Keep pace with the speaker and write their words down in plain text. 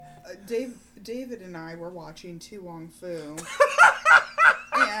David and I were watching Tu Wong Fu, and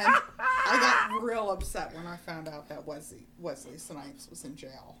I got real upset when I found out that Wesley Snipes was in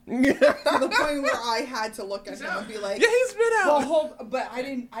jail. To the point where I had to look at him and be like, "Yeah, he's been out." Well, but I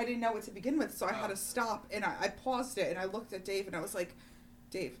didn't know what to begin with, so I had to stop and I paused it and I looked at Dave and I was like,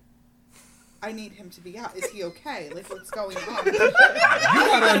 Dave, I need him to be out. Is he okay? Like, what's going on? You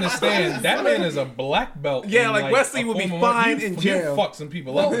gotta understand, that man is a black belt. Yeah, like Wesley would be fine in jail. He'd fuck some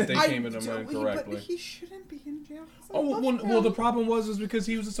people up if they came in him incorrectly. But he shouldn't be in jail. Well, the problem was because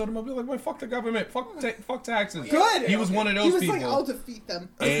he was a sort of like, well, fuck the government, fuck taxes. Good. He was one of those people. He was like, I'll defeat them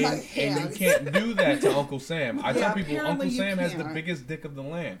with my hands. And you can't do that to Uncle Sam. I tell people, apparently Uncle Sam has the can't. biggest dick of the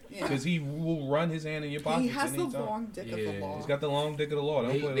land because he will run his hand in your pocket. He has the long dick of the law. He's got the long dick of the law.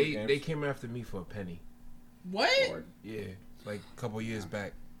 Don't play those games. They came after me for a penny. What? Yeah, like a couple years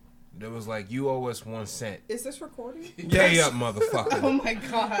back. There was like, you owe us 1 cent. Is this recording? Pay up, motherfucker. Oh my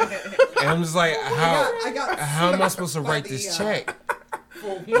god. And I'm just like, how am I supposed to write this check?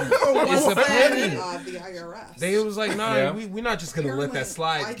 It's a penny. The IRS. They was like, nah, we're not just gonna let that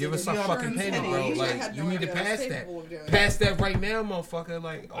slide. Give us our fucking penny, bro. I Like, had you no need to idea I was pass capable of doing that. Pass that right now, motherfucker.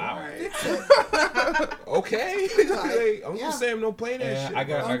 Like, all right. Okay. Like, Uncle Sam don't play that shit. I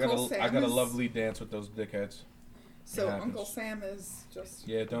got a is- lovely dance with those dickheads. So Uncle Sam is just...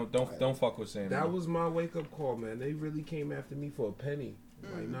 Yeah, don't fuck with Sam. That was my wake up call, man. They really came after me for a penny.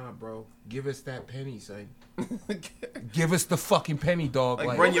 Like, nah, bro. Give us that penny, son. Give us the fucking penny, dog. Like,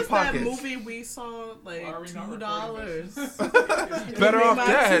 like run your What was pockets. that movie we saw? Like $2. Better off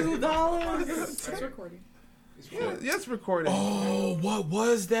dead. $2. It's recording. Yes, recording. Oh, what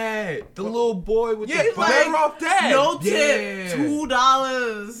was that? The little boy with the he's bike? Better off dead. No tip. Yeah.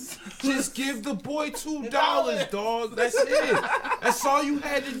 $2. Just give the boy $2, dog. That's it. That's all you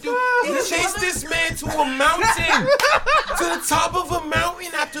had to do. He chased this man to a mountain, to the top of a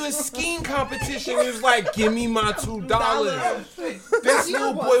mountain after a skiing competition. He was like, "Give me my $2." This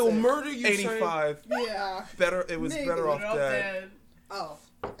little boy will murder you. 85. Yeah. Better. It was Maybe. better off dead. Oh,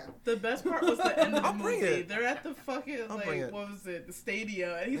 okay. The best part was the end of the I'll bring movie. it. They're at the fucking, bring like, it. what was it? The stadium.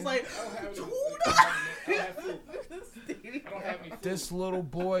 And he's like, This little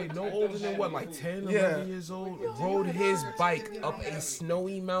boy, no older than what, like 10, 11 Yeah. years old, rode his bike up a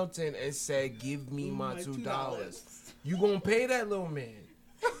snowy mountain and said, "Give me my $2. You gonna pay that little man?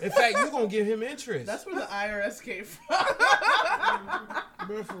 In fact, you gonna give him interest." That's where the IRS came from.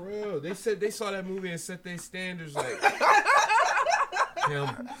 Bro, for real. They said they saw that movie and set their standards like,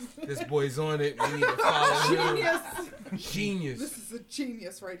 him, this boy's on it. We need to follow him. Genius. This is a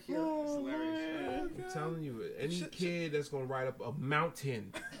genius right here. I'm telling you, any kid that's gonna ride up a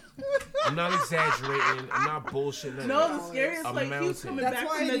mountain. I'm not exaggerating. I'm not bullshitting. No, the scariest, A like, he was mountain. coming That's back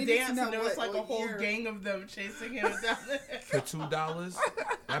why from I the needed to dance know and there was like a what whole year. gang of them chasing him down there. For $2,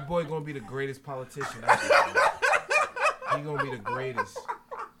 that boy gonna be the greatest politician out there. He gonna be the greatest.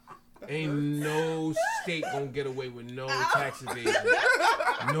 Ain't no state gonna get away with no tax evasion.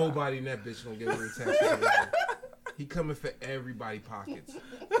 Nobody in that bitch gonna get away with tax evasion. He coming for everybody's pockets.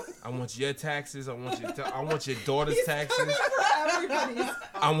 I want your taxes. I want your daughter's taxes.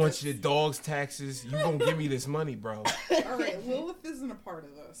 I want your dog's taxes. You gonna give me this money, bro? All right, Lilith isn't a part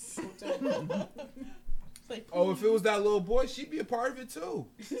of this. Oh, if it was that little boy, she'd be a part of it too.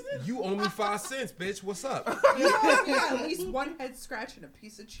 You owe me 5 cents, bitch. What's up? You owe me at least one head scratch and a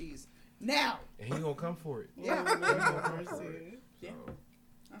piece of cheese. Now. And he gonna come for it. Yeah. Mercy. Yeah.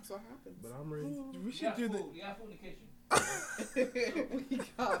 That's what happens. But I'm ready. We should do the. You got food in the kitchen. We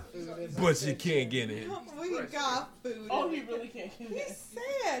got food in the But you kitchen. can't get in. We got food. Oh, in he the really can't. He's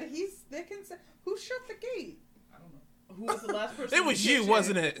sad. They can say, who shut the gate? I don't know. Who was the last person? It was you,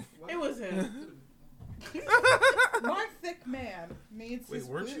 wasn't it? It was him. My thick man needs Wait, his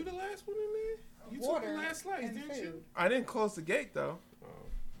weren't food. you the last one in there? You Water took the last slice, and didn't food. you? I didn't close the gate though.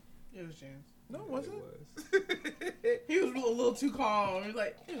 It was James. No, it wasn't. He was a little too calm. He was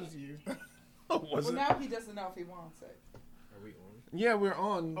like, it was you. It Well, wasn't. now he doesn't know if he wants it. Are we on? Yeah, we're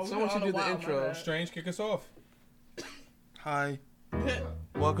on. Oh, we've Someone been should on do a the while, intro. my bad. Strange, kick us off. Hi.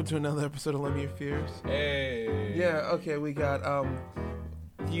 Welcome to another episode of Lend Me Your Fears. Hey. Yeah, okay, we got the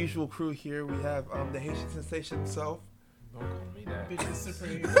usual crew here. We have the Haitian sensation himself. Don't call me that. Bitches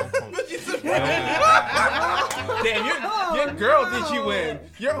supreme. Don't call me Damn, your girl did you win.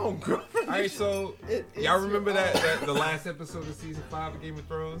 Your own girl. Alright, so y'all remember that the last episode of season 5 of Game of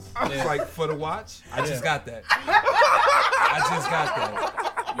Thrones? It's like for the watch. I just got that.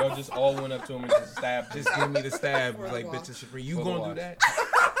 Y'all just all went up to him and just stabbed. Just give me the stab, For the like watch. bitches supreme. You For the gonna do watch.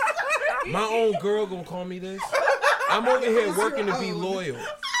 that? My own girl gonna call me this? I'm over here It's working your to be own. loyal.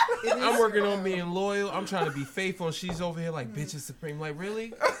 It is I'm working your on own. being loyal. I'm trying to be faithful, and she's over here like bitches supreme. Like,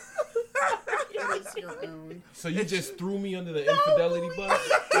 really? It's your own. So you just threw me under the infidelity bus?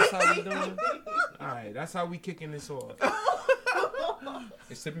 That's how we doing? All right, that's how we kicking this off.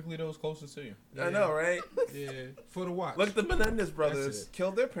 It's typically those closest to you. I know, right? Yeah, for the watch. Look at the Menendez That's brothers it.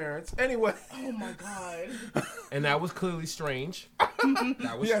 killed their parents. Anyway. Oh my god. And that was clearly strange.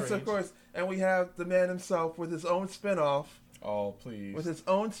 That was Yes, strange. of course. And we have the man himself with his own spinoff. Oh, please. With his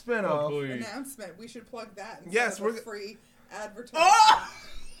own Oh, spinoff. please. Announcement. We should plug that instead Yes, of we're a free advertisement.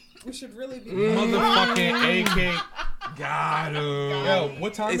 We should really be. Motherfucking AK. Got him. Yo,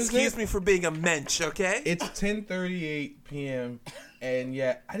 what time is Excuse it? me for being a mensch, okay? It's 10:38 p.m. And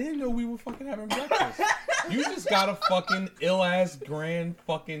yet, I didn't know we were fucking having breakfast. You just got a fucking ill-ass grand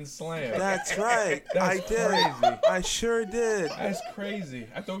fucking slam. That's right. That's I did. crazy. I sure did. That's crazy.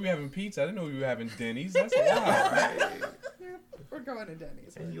 I thought we were having pizza. I didn't know we were having Denny's. That's wild. We're going to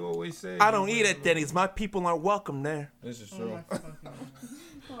Denny's. And you always say I don't eat at Denny's. My people aren't welcome there. This is Oh true. my fucking god.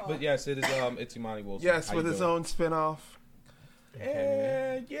 But yes, it is it's Imani Wilson. Yes, How with you his doing? own spinoff.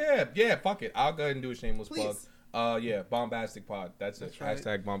 Yeah, fuck it. I'll go ahead and do a shameless plug. Please. Yeah, Bombastic Pod. That's it. right.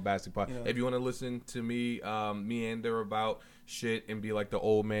 Hashtag Bombastic Pod. Yeah. If you want to listen to me meander about shit and be like the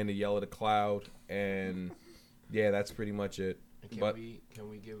old man to yell at a cloud, and yeah, that's pretty much it. Can But we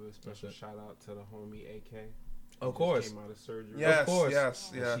give a special it. shout out to the homie AK? Of Just course. Came out of surgery. Yes, Of course.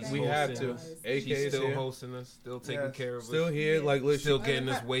 yes, yes. She's We had to. Guys. AK She's is still here. hosting us, still taking Yes. care of Still us, here. Like, listen, still getting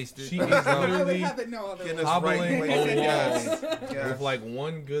us wasted. She is I would literally have it no other Getting way. us hobbling right way along yes. Yes. with like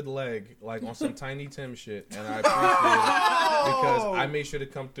one good leg, like on some Tiny Tim shit, and I appreciate it because I made sure to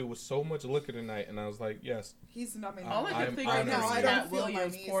come through with so much liquor tonight, and I was like, yes, He's numbing. All I I'm can think honored. of Right now, is I don't Cat feel my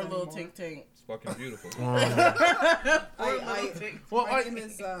Williams, knees poor little anymore. Tink Tink. it's fucking beautiful. Poor little I- Tink. Well, my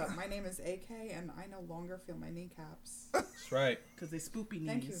I- name is AK, and I no longer feel my kneecaps. That's right. Because they spoopy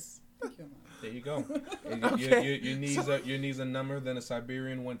Thank you. knees. Thank you, Mom. There you go. Okay. Your knees are number than a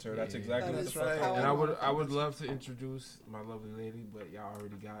Siberian winter. That's Yeah. exactly That what is the fuck. right. how And I would want it. love to introduce my lovely lady, but y'all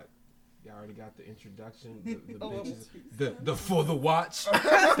already got the introduction. The Oh, bitches, well, the for the watch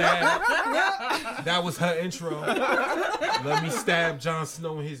stab. That was her intro. Let me stab Jon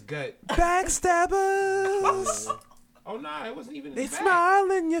Snow in his gut. Backstabbers. Oh nah, it wasn't even. In They the back.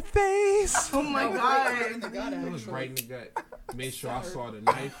 smile in your face. Oh my Right in god. the gut, It was actually. right in the gut. Made sure I saw the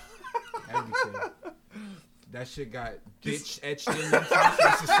knife. Everything. That shit got bitch etched in the face.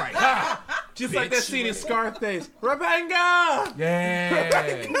 It's just like, ha! Just like that Bitch. scene in Scarface. Rebecca!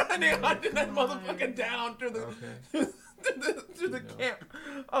 Yeah. And they hunted that motherfucker down through the Okay. through the camp.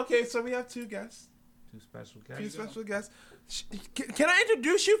 Okay, so we have two guests. Two special Two guests. special guests. Can I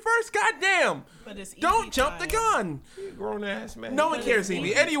introduce you first? Goddamn! But it's Don't easy jump the time. gun. Grown ass man. No one But cares, it's Evie.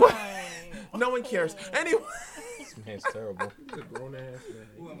 easy Anyway, time. no one cares. Anyway, This man's terrible. He's a grown ass man.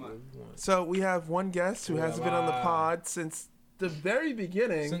 Who am I? so we have one guest who hasn't been on the pod since the very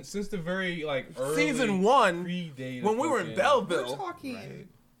beginning, Since the very like early season one, pre-dated when we were in fucking- We're Belleville. talking Right.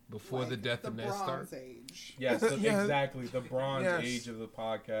 Before like, the death of Ned Stark. Bronze Age. Yes, Yeah. exactly. The Bronze Yes. Age of the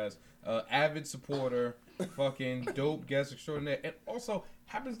podcast. Avid supporter, fucking dope guest extraordinaire, and also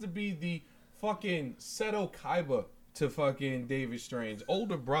happens to be the fucking Seto Kaiba to fucking David Strange,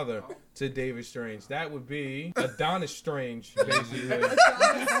 older brother to David Strange. That would be Adonis Strange, basically.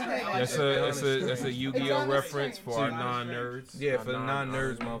 That's a Yu-Gi-Oh Adonis reference Strange. for our non-nerds. Yeah, Our for the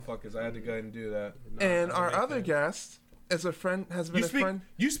non-nerds motherfuckers, I had to go ahead and do that. And our other guest is a friend, has been a friend.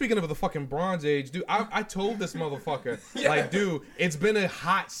 You speaking of the fucking Bronze Age, dude? I told this motherfucker, like, dude, it's been a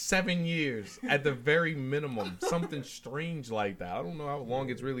hot 7 years at the very minimum, something strange like that. I don't know how long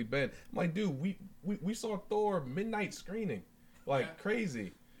it's really been. I'm like, dude, we saw Thor midnight screening, like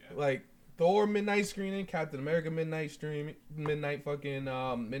crazy, like Thor midnight screening, Captain America midnight streaming, midnight fucking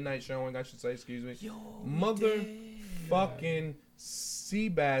midnight showing, I should say, excuse me. Motherfucking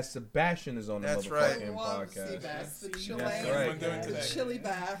Seabass Sebastian is on the That's right. motherfucking Love podcast. sea bass, the chili, That's right. the chili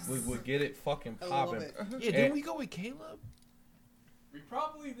bass. We would get it fucking I love popping. it. Yeah, And- didn't we go with Caleb? We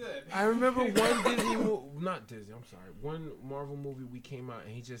probably did. I remember one Disney movie, not Disney, I'm sorry, one Marvel movie we came out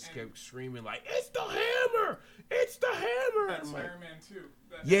and he just kept screaming like, "It's the hammer! It's the hammer!" That's I'm like, Iron Man 2.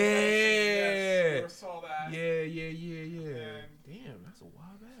 That's Yeah. Yes, we never saw that. yeah. And- Damn, that's a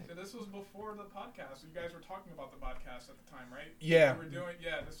while So back. this was before the podcast. You guys were talking about the podcast at the time, right? Yeah. We were doing,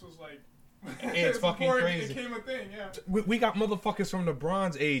 this was like... It's fucking before crazy. It became a thing, yeah. We got motherfuckers from the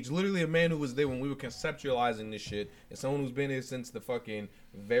Bronze Age. Literally a man who was there when we were conceptualizing this shit. And someone who's been here since the fucking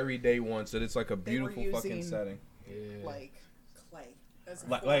very day one. So it's like a They were beautiful fucking using- setting. Yeah. Like clay. As a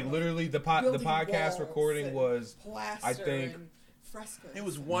Like form of literally the building podcast walls recording and was plaster I think- and frescoes. It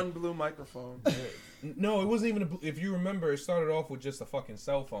was one blue microphone. no, it wasn't even. If you remember, it started off with just a fucking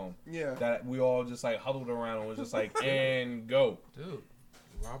cell phone Yeah. that we all just like huddled around and was just like and go. Dude,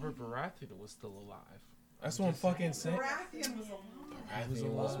 Robert Baratheon was still alive. That's what I'm fucking saying. Baratheon was alive. He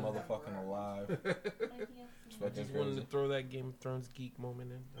was motherfucking alive. I just wanted to throw that Game of Thrones geek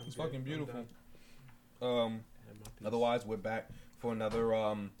moment in. It's fucking beautiful. Had my piece. Otherwise, we're back for another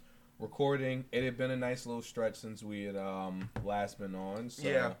recording. It had been a nice little stretch since we had last been on. So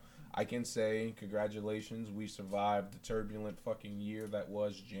Yeah. I can say congratulations. We survived the turbulent fucking year that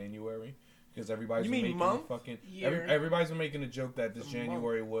was January. Because everybody's You been mean making month? fucking Year. everybody's been making a joke that this A month.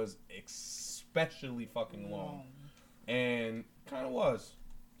 January was especially fucking long. And kind of was.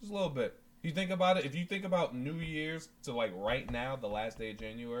 Just a little bit. You think about it, if you think about New Year's to like right now, the last day of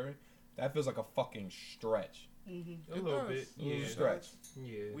January, that feels like a fucking stretch. A It little does. bit, A little yeah. stretch.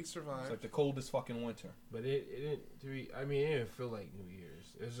 Yeah. We It's survived. like the coldest fucking winter. But it didn't. I mean, it didn't feel like New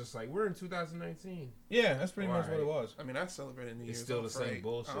Year's. It was just like we're in 2019. Yeah, that's pretty much what it Alright. was. I mean, I celebrated New It's Year's. still on the same break.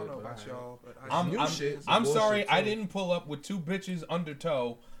 bullshit, I don't know but about alright. y'all, but I I'm new shit. I'm bullshit, sorry I too. didn't pull up with two bitches under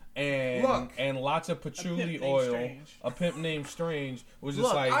tow and Look. and lots of patchouli named oil. Strange. A pimp named Strange was just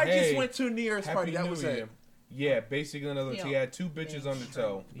Look, like, I hey, just went to a New Year's Happy party. That New was Year. it. Yeah, basically another. Yeah. He had two bitches under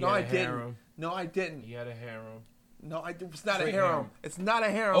tow. He No, had I a didn't. harem. No, I didn't. He had a harem. No, I didn't. It's not Straight a harem. harem. It's not a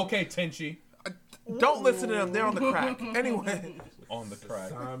harem. Okay, Tenchi Don't listen to them. They're on the crack. Anyway. on the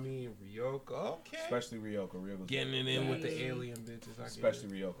crack, Sasami and Ryoka. Okay. especially Ryoko. Ryoko's Getting it in with the Yeah. alien bitches. I get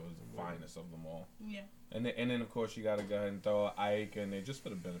especially it. Ryoko is the finest of them all. Yeah. And then of course you gotta go ahead and throw Aika in there just for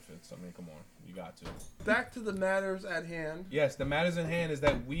the benefits. I mean, come on, you got to. Back to the matters at hand. Yes, the matters in hand is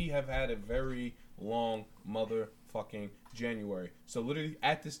that we have had a very long motherfucking January. So literally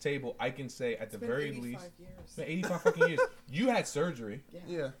at this table, I can say at It's the been very 85 least, years. it's been 85 fucking years. You had surgery.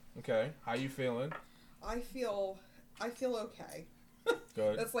 Yeah. Okay, how you feeling? I feel okay.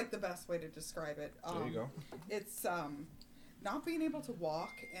 Good. That's like the best way to describe it. There you go. It's not being able to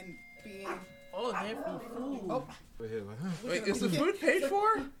walk and being Oh, they're for food. oh But here, like, huh? Wait, is the Yeah. food paid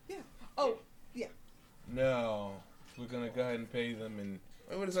for? yeah oh No, we're gonna go ahead and pay them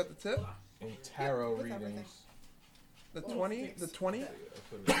Wait, what is that? The tip? in tarot with readings. everything. The Well, 20? thanks. The 20? Yeah.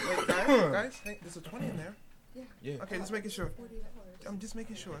 Wait, guys, hey, there's a 20 in there. Yeah. Okay, just making sure. $40. I'm just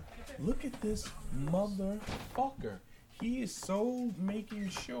making sure. Look at this motherfucker. He is so making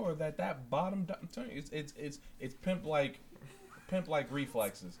sure that bottom. I'm telling you, it's pimp like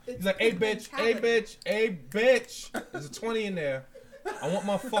reflexes. He's It's like, hey pimp bitch, hey mentality. bitch, hey bitch. There's a 20 in there. I want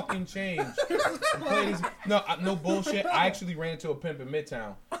my fucking change. No bullshit. I actually ran into a pimp in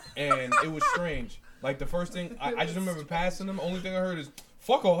Midtown, and it was strange. Like the first thing, I just remember passing him. Only thing I heard is,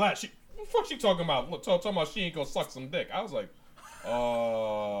 "Fuck all that." What the fuck she talking about? Look, talking about she ain't gonna suck some dick. I was like,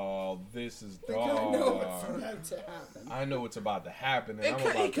 oh, this is Like, I know what's dark. about to happen. I know what's about to happen. And He I'm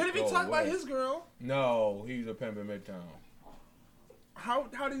could about have to been go talking about away. his girl. No, he's a pimp in Midtown. How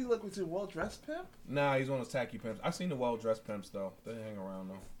did he look? Was he a well-dressed pimp? Nah, he's one of those tacky pimps. I've seen the well-dressed pimps though. They hang around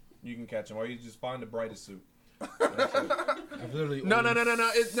though. You can catch them, or you just find the brightest suit. That's it. I've literally No. only No,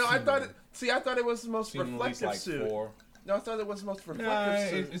 I seen thought them. it. See, I thought it was the most Seen at least reflective like suit. 4. No, I thought it was the most reflective Nah,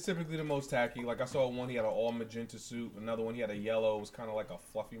 suit. it's typically the most tacky. Like I saw one, he had an all magenta suit. Another one, he had a yellow. It was kind of like a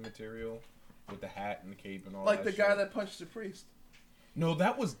fluffy material with the hat and the cape and all Like that. the guy shit. that punched the priest. No,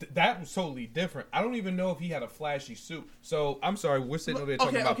 that was totally different. I don't even know if he had a flashy suit. So I'm sorry, we're sitting over there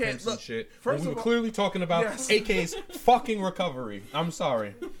talking about pimps and shit. When first we of were all- clearly talking about Yes. AK's fucking recovery. I'm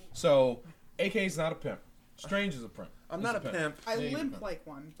sorry. So AK's not a pimp. Strange is a pimp. I'm He's not a pimp. I Yeah, limp you- like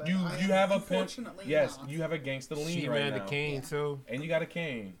one, but You I you am have a pimp. unfortunately Yes, not. you have a gangsta lean She right ran the now, cane Yeah. too. and you got a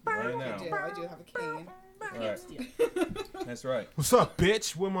cane right I now. do have a cane. Right. That's right. What's up,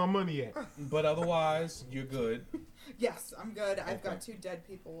 bitch? Where my money at? But otherwise, you're good. Yes, I'm good. I've Okay. got 2 dead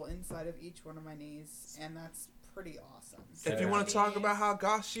people inside of each one of my knees, and that's pretty awesome. If you want to talk about how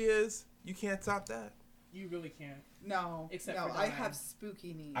gosh she is, you can't top that. You really can't. No, Except no, for I dying. have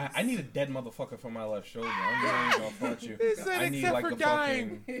spooky knees. I need a dead motherfucker for my left shoulder. I'm really gonna front you. He said I need except like for a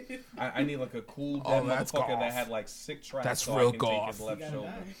dying. fucking. I need like a cool dead Oh, that's motherfucker that golf. had like sick traps. That's so real I can golf. take his left You gotta shoulder.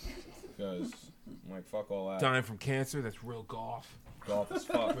 die. Because I'm like fuck all that. Dying from cancer? That's real golf. Golf is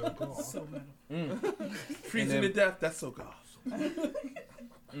fuck. Real golf. So metal. Freezing And to then- death, that's so goth.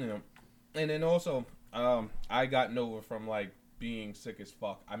 You know, and then also, I got Nova from like being sick as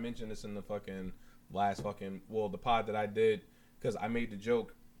fuck. I mentioned this in the fucking last fucking the pod that I did because I made the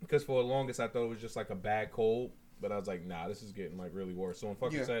joke because for the longest I thought it was just like a bad cold, but I was like, nah, this is getting like really worse. So when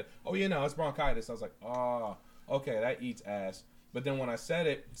fucking Yeah. said, oh yeah, no, it's bronchitis, I was like, oh, okay, that eats ass. But then when I said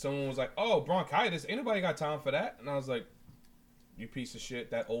it, someone was like, oh, bronchitis, ain't nobody got time for that, and I was like, you piece of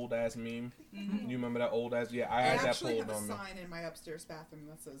shit, that old ass meme. You remember that old ass? Yeah, I I had that actually pulled have a on me. sign in my upstairs bathroom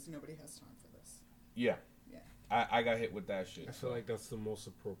that says nobody has time for this. Yeah. Yeah. I got hit with that shit. I feel like that's the most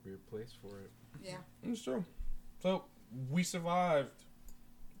appropriate place for it. Yeah. It's true. So we survived.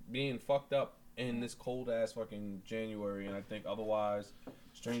 being fucked up in this cold ass fucking January, and I think otherwise,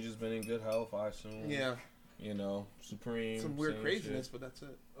 Stranger's been in good health. I assume. Yeah. You know, Supreme. Some weird same craziness, shit. but that's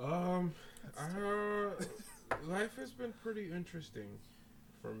it. Life has been pretty interesting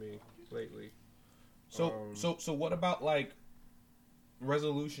for me lately. So what about like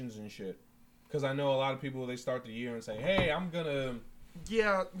resolutions and shit? Because I know a lot of people, they start the year and say, "Hey, I'm gonna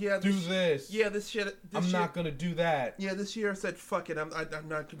Yeah. do this. Yeah, this shit. I'm not gonna do that." Yeah, this year I said, "Fuck it, I'm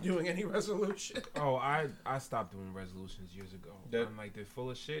not doing any resolution." Oh, I stopped doing resolutions years ago. That- I'm like, they're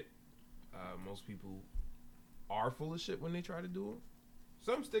full of shit. Most people are full of shit when they try to do them.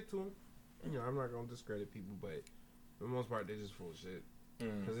 Some stick to them. You know, I'm not gonna discredit people, but for the most part, they're just full of shit.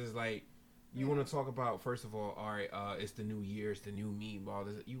 Because it's like, you want to talk about, first of all right, it's the new year, it's the new me, all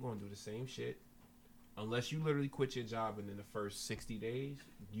this. You gonna do the same shit. Unless you literally quit your job and in the first 60 days,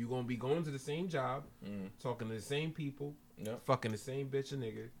 you gonna be going to the same job, talking to the same people, fucking the same bitch or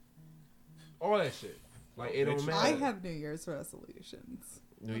nigga. All that shit. Like, it don't matter. I have New Year's resolutions.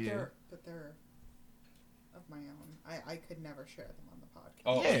 New but Year. they're of my own. I could never share them on the podcast.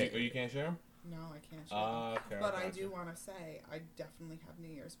 Oh, Yeah. you can't share them? No, I can't share them. Okay. But I gotcha. do want to say I definitely have New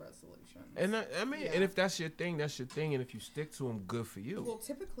Year's resolutions. And I mean, Yeah. and if that's your thing, that's your thing. And if you stick to them, good for you. Well,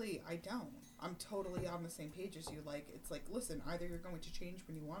 typically I don't. I'm totally on the same page as you. Like, it's like, listen, either you're going to change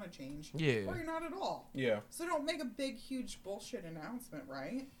when you want to change, Yeah. or you're not at all. Yeah. So don't make a big, huge bullshit announcement,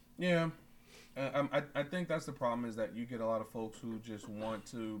 right? Yeah. I think that's the problem, is that you get a lot of folks who just want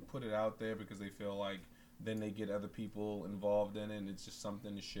to put it out there because they feel like then they get other people involved in it and it's just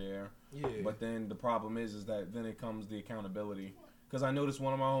something to share. Yeah. But then the problem is that then it comes the accountability. Because I noticed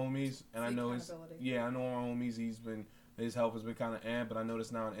one of my homies, and I The know accountability. I know one of my homies, his health has been kind of but I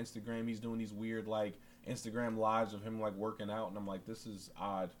noticed now on Instagram he's doing these weird like Instagram lives of him like working out, and I'm like, this is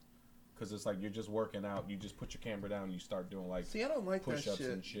odd. Because it's like you're just working out, you just put your camera down and you start doing like See, I don't like that push-ups shit.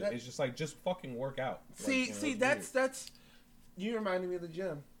 and shit. That- It's just like, just fucking work out. see, Like, you know, it's that's. You reminded me of the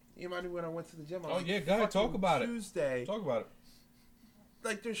gym. You reminded me when I went to the gym. Oh, yeah, go ahead, talk fucking about it. Tuesday. weird. Talk about it.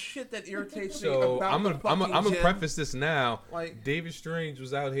 Like, there's shit that irritates me So about I'm the gonna fucking gym. preface this now. Like, David Strange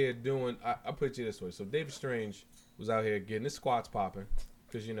was out here doing. I'll put you this way. So David Strange was out here getting his squats popping,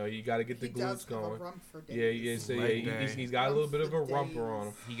 because you know you got to get the He glutes does have a going. rump for days. Yeah, yeah. So Leg yeah, day. he's got a little bit of a Rump for rumper on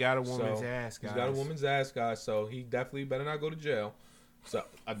him. days. He got a woman's So, ass, guys. He's got a woman's ass, guys. So he definitely better not go to jail. So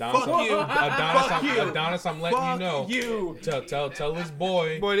Fuck Adonis, you. Fuck you. Adonis, I'm letting you fuck know. you. Tell his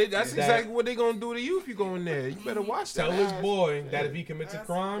boy. Boy, that's that- exactly what they gonna do to you if you go in there. You better watch that. Tell his ass. boy that if he commits a Ass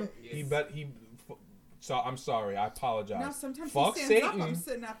crime, kick. So I'm sorry. I apologize. Now sometimes Fuck he stands up. Satan. I'm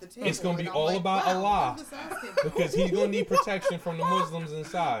sitting at the table. It's gonna be and I'm all like, about wow, Allah. where this ass came from? Because he's gonna need protection from the Muslims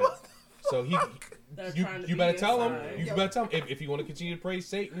inside. So They're you trying to better be tell him. inside. You better tell him if you want to continue to praise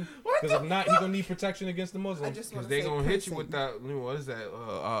Satan. Because if not, he's gonna need protection against the I Muslims. just Because want they to gonna hit you with that. What is that?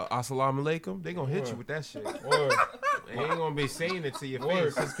 Assalamu alaikum. They gonna hit you with that shit. Or They ain't gonna be saying it to your Or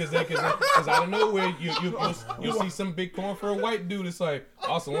face. because out of nowhere you'll see some big corn for a white dude. It's like,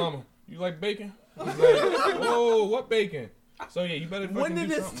 Assalamu, you like bacon? He's like, whoa, what bacon? So yeah, you better fucking When did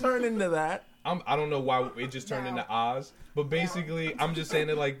do this something. turn into that? I don't know why it just turned into Oz, but basically I'm just saying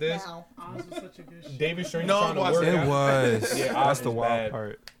it like this. Now. Oz was such a good show. David Strange No, is trying to it work wasn't. out. was. Yeah, That's Oz the was wild bad.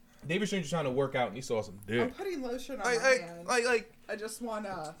 part. David Strange was trying to work out and he saw some I'm dick. putting lotion on my Like, hand. like, I just want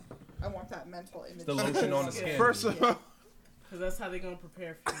I want that mental image. The lotion on the skin. first of all, Because that's how they're going to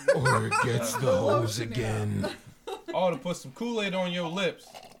prepare for you. Or it gets the hose lotion again. Oh, to put some Kool-Aid on your lips.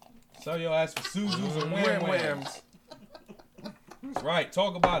 Sell your ass for Suzus and Wham Whams. Right,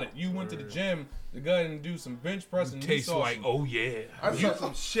 talk about it. You went to the gym to go ahead and do some bench press and you Tastes saw like, some, oh yeah. I saw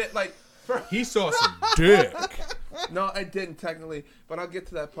some shit. Like, he saw some dick. no, I didn't technically, but I'll get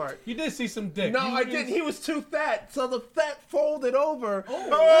to that part. You did see some dick. No, You I didn't. He was too fat, so the fat folded over.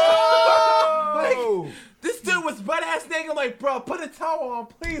 Oh! Like, this dude was butt ass naked. Like, bro, put a towel on,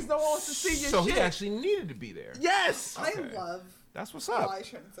 please. No one wants to see your So shit. he actually needed to be there. Yes. I love. That's what's Oh, up. I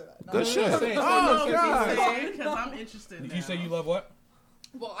shouldn't say that. No, Good no, shit. no. Say it. Oh, Say it. God. Because I'm interested now. You say you love what?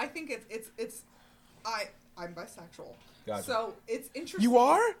 Well, I think it's I'm bisexual. Gotcha. So it's interesting. You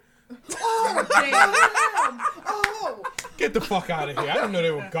are? Oh, damn! Oh, Get the fuck out of here. I didn't know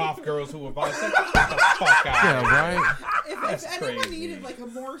there were goth girls who were bisexual. Get the fuck out Yeah, of here. right? if anyone crazy. needed like a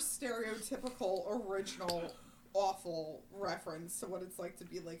more stereotypical, original, awful reference to what it's like to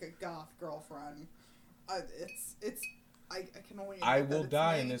be like a goth girlfriend, it's I can only. I admit that will it's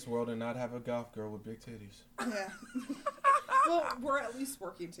die me. in this world and not have a goth girl with big titties. Yeah. Well, we're at least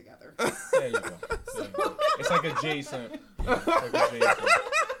working together. There you go. There you go. It's like adjacent. It's like adjacent.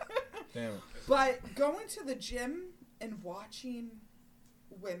 Damn it. But going to the gym and watching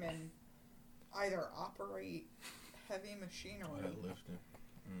women either operate heavy machinery Oh, that lifting.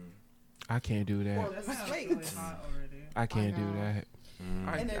 I can't do or that. lose That's weight. really hot already. I can't do know. that.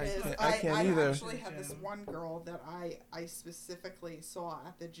 And it is. I can't either. actually had this one girl that I specifically saw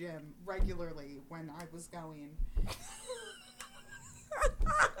at the gym regularly when I was going.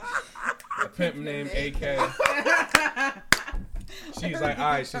 A pimp named AK. She's like,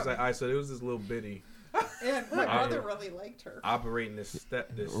 all right. So there was this little bitty And my brother really liked her. operating this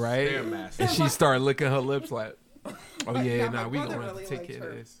Right? Stairmaster. And she started licking her lips like, oh But yeah, my we brother gonna really take liked care her,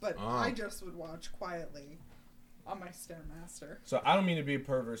 of this. But Oh. I just would watch quietly on my Stairmaster. So I don't mean to be a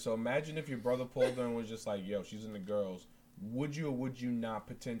pervert. So imagine if your brother pulled her and was just like, yo, she's in the girls. Would you or would you not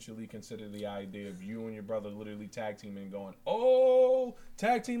potentially consider the idea of you and your brother literally tag teaming and going, oh,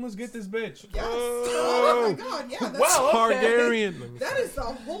 tag team, let's get this bitch. Yes. Oh. Oh my god, yeah. That's, Well, okay. Targaryen. that is the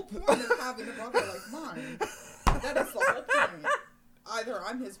whole point of having a brother like mine. That is the whole point. Either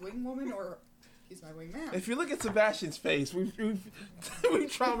I'm his wing woman or he's my wingman. If you look at Sebastian's face, we've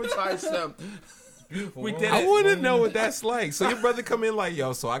traumatized him. Beautiful. We woman. did I it. want to know what that's like. So your brother come in like,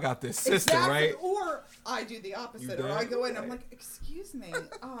 yo, so I got this sister, Exactly. right? Or I do the opposite. You Or I did? go in, I'm like, excuse me,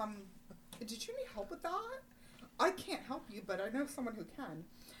 did you need help with that? I can't help you, but I know someone who can.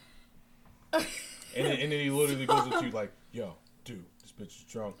 And then he literally goes up to you like, yo, dude, this bitch is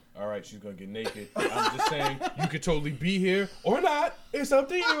drunk. All right, she's going to get naked. I'm just saying, you could totally be here or not. It's up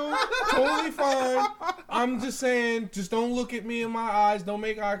to you. Totally fine. I'm just saying, just don't look at me in my eyes. Don't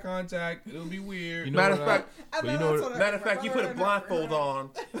make eye contact. It'll be weird. You know Matter of what fact, And But then you know that's what- what I- matter of my fact, you put a brother and I- blindfold on.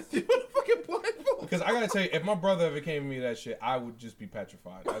 You put a fucking blindfold. Because I got to tell you, if my brother ever came to me that shit, I would just be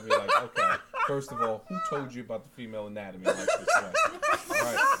petrified. I'd be like, okay, first of all, who told you about the female anatomy like this way? All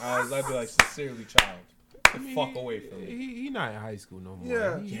right. I'd be like, sincerely, child. Get the fuck away from me. He not in high school no more.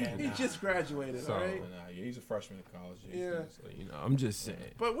 Yeah, He- he just graduated, So- all right? Nah, yeah, he's a freshman in college. Yeah. So, you know, I'm just saying.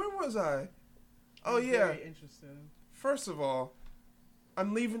 But where was I? Oh I'm yeah. Very interested. First of all,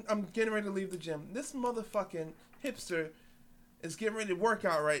 I'm getting ready to leave the gym. This motherfucking hipster is getting ready to work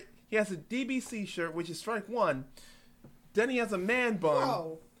out right. He has a DBC shirt, which is strike one. Then he has a man bun.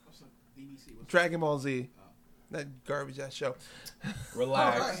 Whoa. What's the BBC? What's Dragon Ball Z. That garbage ass show.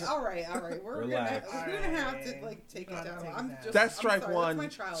 Relax. All right. We're Relax. gonna have to like take it We're gonna down. take I'm it down. just. That's I'm strike sorry, one.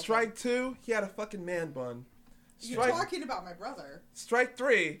 That's my childhood. Strike two, he had a fucking man bun. You're talking about my brother. Strike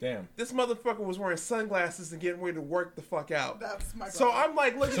three, Damn. this motherfucker was wearing sunglasses and getting ready to work the fuck out. That's my brother. So I'm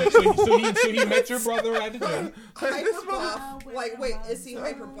like, look So, at so he met your brother at the gym. hyper this buff. Like, wait, is he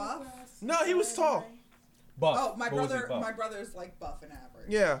hyper buff? No, he was tall. Buff. Oh, my What was he, brother. buff? My brother's like buff and average.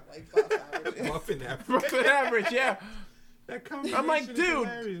 Yeah. Like buff average. Muffin that. Fucking average, yeah. That I'm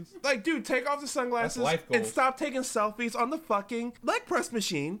like, dude, take off the sunglasses That's life and goals. stop taking selfies on the fucking leg press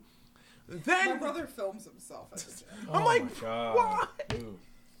machine. My Then brother films himself at the gym. I'm Oh like, my God, what? dude.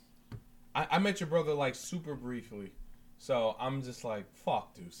 I met your brother like super briefly, so I'm just like,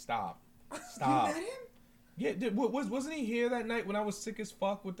 fuck, dude, stop. You Stop. met him? Yeah, wasn't he here that night when I was sick as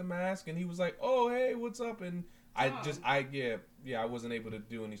fuck with the mask, and he was like, "Oh, hey, what's up?" And I wasn't able to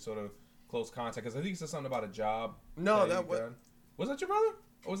do any sort of close contact because I think he said something about a job. No, that that you was done. Was that your brother,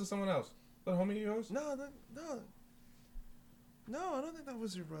 or was it someone else? The homie of yours? no, I don't think that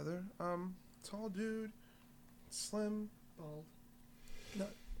was your brother. Tall dude, slim, Bald. no,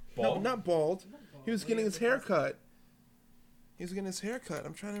 Bald? not bald. He was getting his hair cut. He was getting his hair cut.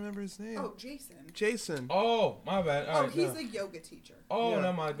 I'm trying to remember his name. Oh, Jason. Jason. Oh, my bad. All Oh, right, he's no. a yoga teacher. Oh,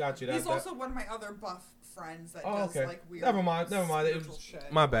 Yeah. no, I got you. He's also one of my other buff friends that Oh, does okay. like weird. Never mind. It spiritual was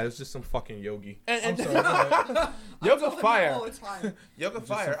shit. my bad. It's just some fucking yogi. And- I'm sorry. Go ahead. I Yoga tell him that fire. all the time. Yoga Just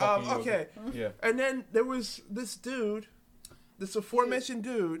some fire. fucking yoga. Okay. Yeah. And then there was this dude, this aforementioned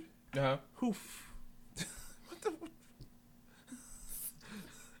dude, Uh-huh. who. What the?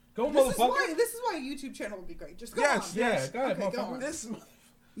 Go, This motherfucker. is why a YouTube channel would be great. Just go Yes, on. Yeah, go ahead, Okay, go motherfucker. on. This.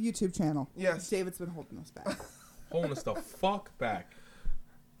 YouTube channel. Yes. David's been holding us back. Holding us the fuck back.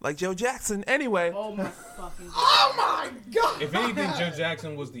 Like Joe Jackson. Anyway. Oh my fucking god. Oh my god! If anything, Joe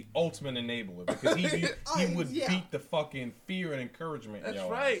Jackson was the ultimate enabler because he would Yeah. beat the fucking fear and encouragement. in That's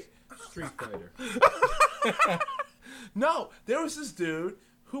your right. Street fighter. No, there was this dude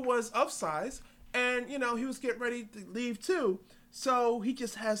who was of size, and he was getting ready to leave too. So he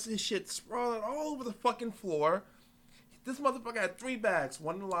just has his shit sprawling all over the fucking floor. This motherfucker had 3 bags,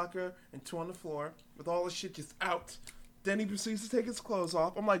 1 in the locker and 2 on the floor, with all the shit just out. Then he proceeds to take his clothes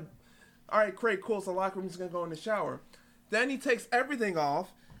off. I'm like, all right, great, cool. So the locker room, he's gonna go in the shower. Then he takes everything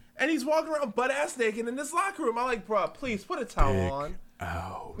off, and he's walking around butt ass naked in this locker room. I'm like, bro, please put a towel on.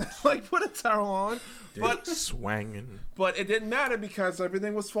 Out. Like, put a towel on. But Swanging. But it didn't matter because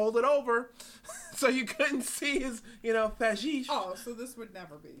everything was folded over, so you couldn't see his, fashish. Oh, so this would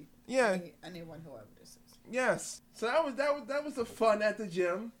never be. Yeah. Anyone who ever this is. Yes. So that was the fun at the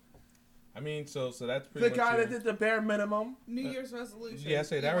gym. I mean, so that's pretty The much guy your, that did the bare minimum. New Year's resolution. Yeah, I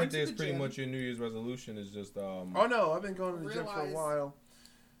say You that right went to there is the pretty gym. much your New Year's resolution. Is just Oh no, I've been going to the gym for a Realize- while.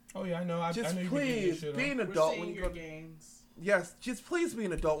 Oh yeah, I know. I Just know you be getting your please shit be on. an We're adult when seeing you your go. gains. Yes, just please be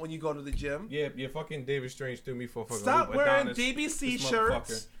an adult when you go to the gym. Yeah, fucking David Strange threw me for a fucking Stop loop. wearing Adonis, DBC this shirts.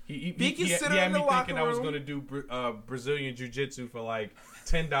 motherfucker. He Be considerate had in me the thinking locker I was room. gonna do Brazilian jiu-jitsu for like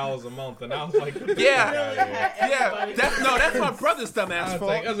 $10 a month, and I was like, get the Yeah. fuck outta here. Yeah, that's my brother's I dumbass was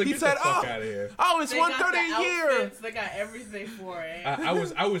fault. like, He get said, the fuck "Oh, out of here. it's They $130 got the a year." outfits, they got everything for it.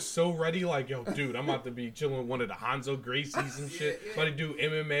 I was so ready, like, yo, dude, I'm about to be chilling with one of the Hanzo Gracies and shit. About to do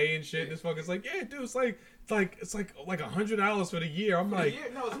MMA and shit. This fucker's like, yeah, dude, it's like $100 for the year. I'm like,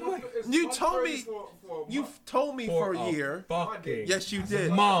 You told me. You've told me for a year. Fucking Yes, you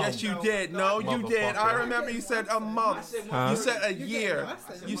did. Mom. Yes, you did. No, you did. I Motherfucker. remember you said a month. You said a year.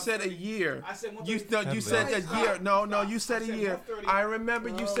 lessons. You said a year. I said You said a year. No, you said a year. I remember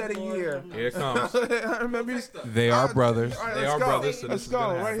you said a year. Here it comes. I remember you. They are brothers. All right, They let's are go. brothers, so Let's this is go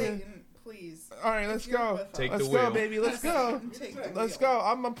gonna right here. Satan, please. All right, let's go. Take Let's the go, wheel. baby. Let's go. Take the Let's wheel. go.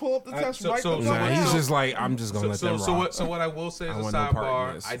 I'm gonna pull up the Alright, test so- right so- before so Nah, we he's go. just like, I'm just gonna let them rock. So what I will say as I a want no part in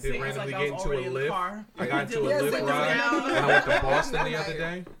sidebar, this. I did Seems like randomly I get was into already a in the lift. car. I got into a Yes, lift I know. ride when I went to Boston the other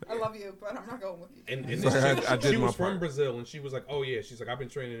day. I love you, but I'm not going with you. And Sorry, this chick, I did she my was from part. Brazil, and she was like, "Oh yeah," she's like, "I've been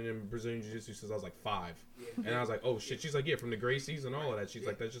training in Brazilian jiu-jitsu since I was like 5." And I was like, "Oh shit," she's like, "Yeah, from the Gracies and all of that." She's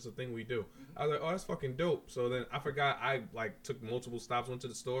like, "That's just a thing we do." I was like, "Oh, that's fucking dope." So then I forgot I like took multiple stops, went to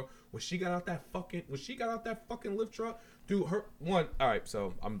the store. When she got out that fucking lift truck, dude, all right.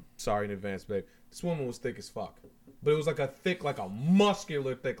 So I'm sorry in advance, babe. This woman was thick as fuck, but it was like a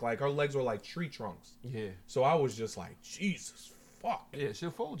muscular thick, like her legs were like tree trunks. Yeah. So I was just like, Jesus fuck. Yeah,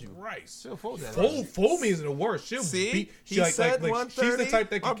 she'll fold you. Christ. She'll fold that. Fold me isn't the worst. She'll See? beat. He She said she's the 130, type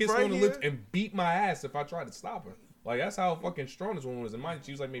that can up kiss me right on the lips here. and beat my ass if I tried to stop her. Like that's how fucking strong this woman was. And mind,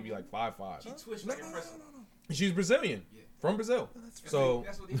 she was like maybe like 5'5". Twitch like impressive. She's Brazilian, from Brazil. So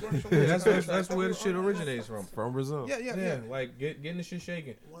That's what he that's where the shit originates from. From Brazil. Yeah. Like getting the shit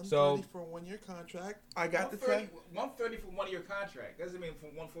shaking. 130 So for a 1-year contract. I got the 130, test. 130 for 1 year contract. Doesn't mean for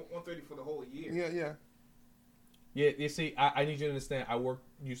 130 for the whole year. Yeah. yeah, you see, I need you to understand.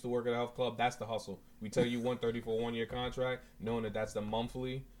 Used to work at a health club. That's the hustle. We tell you 130 for a 1 year contract, knowing that that's the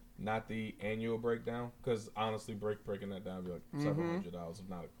monthly, not the annual breakdown. Because honestly, breaking that down would be like $700, if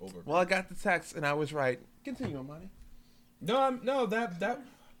not over. Well, I got the text and I was right. Continue, Amani. No, that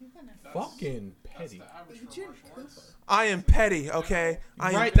fucking That's petty. the average But for Jim martial Cooper. arts. I am petty, okay? I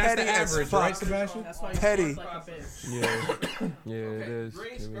am Right, that's petty the as average, fuck. right, Sebastian? That's why you Petty. talk like a bitch. Yeah. Yeah, it Okay, is.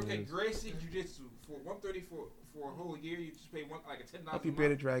 Grace, It okay, is. Gracie Jiu-Jitsu for 130 for a whole year. You just pay like a $10 Happy a bearded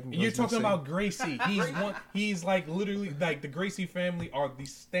month. dragon. You're goes talking missing. about Gracie. He's like literally like the Gracie family are the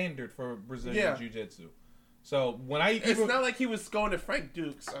standard for Brazilian Yeah. Jiu-Jitsu. So when I It's not like he was going to Frank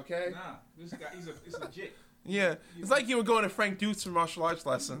Dukes, okay? Nah, this guy, it's legit. Yeah. It's like you were going to Frank Dukes for martial arts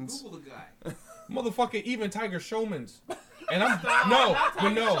lessons. Google the guy. motherfucker, even Tiger Showman's. And I'm Stop, no, not but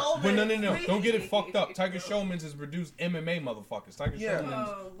Tiger no, but no, Showman's, don't get it please. fucked up. Tiger Showman's has produced MMA motherfuckers. Tiger Yeah. Showman's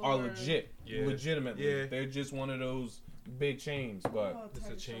Oh, are Lord. legit, Yeah. legitimately. Yeah. They're just one of those big chains, but. Oh, It's a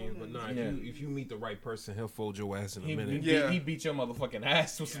Tiger change, but Showman. nah, Yeah. if you meet the right person, he'll fold your ass in a He minute. Yeah. beat your motherfucking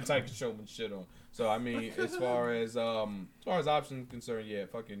ass with some Tiger Showman shit on. So I mean, as far as options concerned, yeah,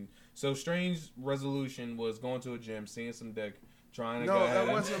 fucking. So Strange resolution was going to a gym, seeing some dick, trying to No, go ahead.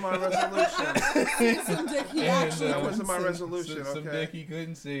 that wasn't my resolution. Some dick he And, actually That uh, wasn't my couldn't see. resolution, some okay? dick he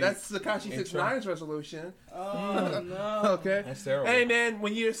couldn't see. That's Sakashi And 69's resolution. Oh no. Okay. That's terrible. Hey man,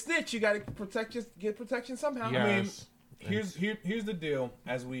 when you're a snitch, you gotta get protection somehow. Yeah. I mean, Yes. here's the deal.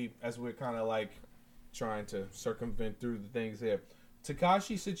 As we're kind of like trying to circumvent through the things here.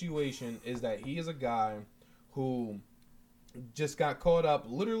 Takashi's situation is that he is a guy who just got caught up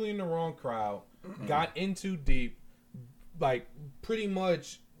literally in the wrong crowd, got in too deep, like pretty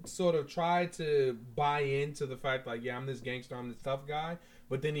much sort of tried to buy into the fact like, yeah, I'm this gangster, I'm this tough guy,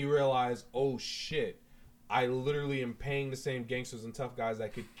 but then he realized, oh shit, I literally am paying the same gangsters and tough guys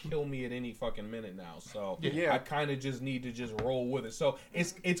that could kill me at any fucking minute now. So Yeah. I kind of just need to just roll with it. So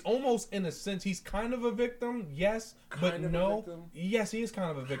it's almost in a sense he's kind of a victim, yes, but Kind of a no, victim? yes, he is kind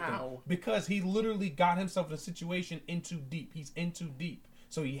of a victim How? because he literally got himself in a situation in too deep. He's in too deep,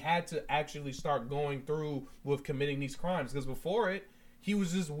 so he had to actually start going through with committing these crimes. Because before it, he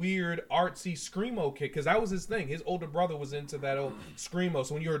was this weird artsy screamo kid. Because that was his thing. His older brother was into that old screamo.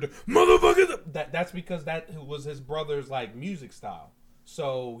 So when you heard the motherfucker, that's because that was his brother's like music style.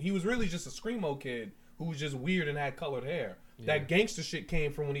 So he was really just a screamo kid who was just weird and had colored hair. That gangster shit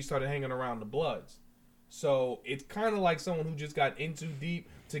came from when he started hanging around the Bloods. So it's kind of like someone who just got in too deep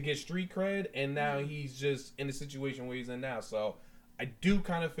to get street cred, and now he's just in the situation where he's in now. So I do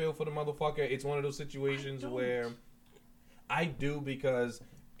kind of feel for the motherfucker. It's one of those situations where I do, because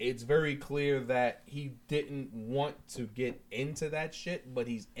it's very clear that he didn't want to get into that shit, but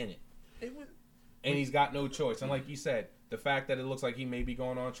he's in it. And he's got no choice. And like you said, the fact that it looks like he may be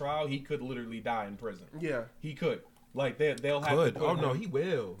going on trial, he could literally die in prison. Yeah. He could. Like, they'll have to put Oh, him. no, he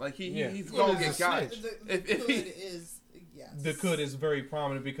will. Like, he's Yeah, going to he's get a got. snitch. The If could he- is yes. The could is very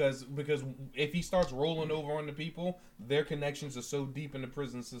prominent because if he starts rolling over on the people, their connections are so deep in the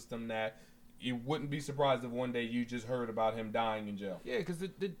prison system that you wouldn't be surprised if one day you just heard about him dying in jail. Yeah, because the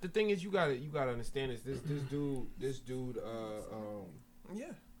thing is, you gotta understand this dude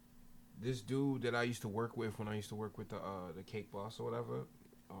Yeah. this dude that I used to work with when I used to work with the Cake Boss or whatever,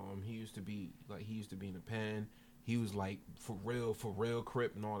 he used to be in the pen. He was like for real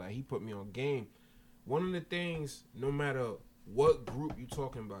Crip and all that. He put me on game. One of the things, no matter what group you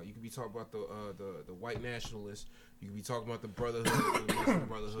talking about, you could be talking about the white nationalists, you could be talking about the Brotherhood, the Muslim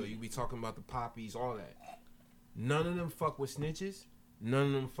Brotherhood, you could be talking about the poppies, all that. None of them fuck with snitches. None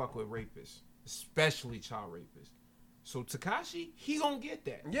of them fuck with rapists, especially child rapists. So Tekashi, he gonna get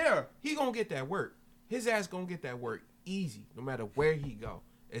that. Yeah. He gonna get that work. His ass gonna get that work easy, no matter where he go.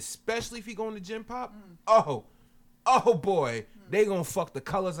 Especially if he going to Gym Pop. Oh boy, they gonna fuck the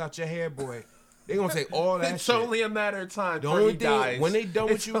colors out your hair, boy. They gonna take all that It's shit. only a matter of time The before only he thing, dies. when they done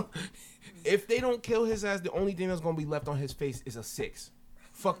with It's you, if they don't kill his ass, the only thing that's gonna be left on his face is a 6.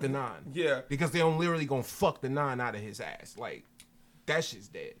 Fuck the 9. Yeah. Because they don't literally gonna fuck the 9 out of his ass. Like, that shit's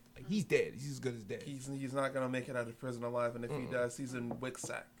dead. Like, he's dead. He's as good as dead. He's not going to make it out of prison alive, and if he does, he's in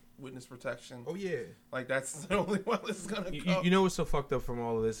WICSAC, witness protection. Oh yeah. Like, that's the only one that's going to go. You know what's so fucked up from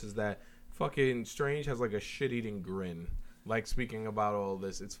all of this is that fucking Strange has like a shit-eating grin. Like, speaking about all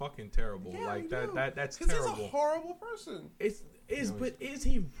this, it's fucking terrible. Yeah, like I know. that's 'Cause terrible. he's a horrible person. But is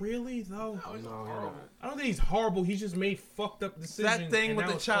he really though? No, I don't think he's horrible. He just made fucked up decisions. That thing and with now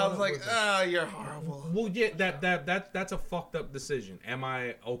the it's child's caught up like, with him. you're horrible. Well, yeah, that's a fucked up decision. Am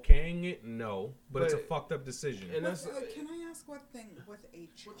I okaying it? No, but it's a But- fucked up decision. and that's Can I ask what thing with a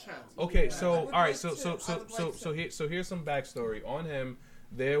child? Okay, I so would all right, like so to- so I so would so like so to- here here's some backstory on him.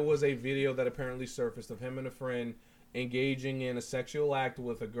 There was a video that apparently surfaced of him and a friend engaging in a sexual act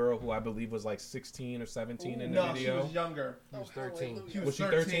with a girl who I believe was like 16 or 17 in the No, video. she was younger. He was 13. She Was she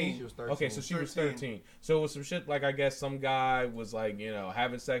 13. 13? She was 13. Okay, so she was 13. 13. So it was some shit like, I guess some guy was like,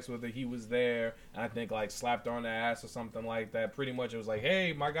 having sex with her. He was there, and I think like slapped her on the ass or something like that. Pretty much it was like,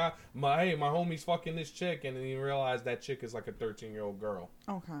 hey, my homie's fucking this chick, and then he realized that chick is like a 13-year-old girl.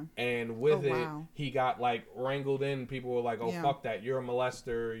 Okay. And with it, wow. he got like wrangled in. People were like, oh, Yeah. fuck that. You're a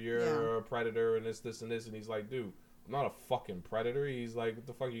molester. You're Yeah. a predator, and this, and this. And he's like, dude, I'm not a fucking predator. He's like, what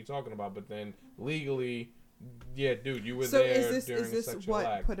the fuck are you talking about? But then legally, yeah, dude, you were So there is during this a sexual what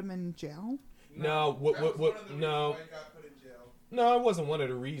act. put him in jail? No, no, no, it wasn't one of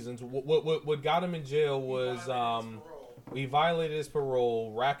the reasons. What got him in jail was he violated his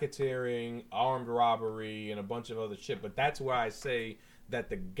parole, racketeering, armed robbery, and a bunch of other shit. But that's where I say that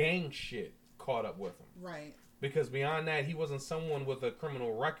the gang shit caught up with him. Right. Because beyond that, he wasn't someone with a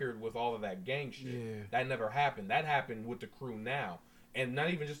criminal record with all of that gang shit. Yeah. That never happened. That happened with the crew now. And not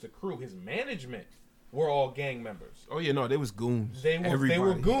even just the crew, his management were all gang members. Oh yeah, no, they was goons. They were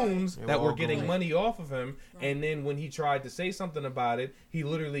Everybody. goons They that were were all getting goons. money off of him, and then when he tried to say something about it, he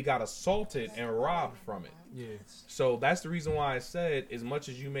literally got assaulted and robbed from it. Yeah. So that's the reason why I said, as much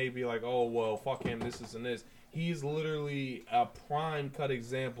as you may be like, oh well, fuck him, this and this, he's literally a prime cut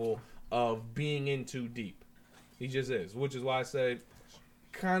example of being in too deep. He just is, which is why I said,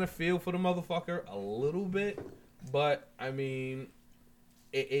 kind of feel for the motherfucker a little bit, but I mean,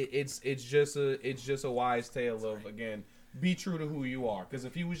 it's just a wise tale of, again, be true to who you are. Because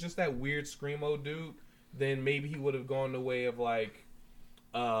if he was just that weird screamo dude, then maybe he would have gone the way of like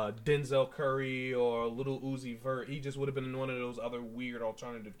Denzel Curry or Little Uzi Vert. He just would have been one of those other weird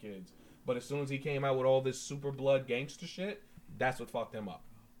alternative kids. But as soon as he came out with all this super blood gangster shit, that's what fucked him up.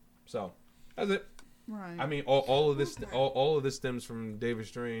 So that's it. Right. I mean, all of this, all of this stems from David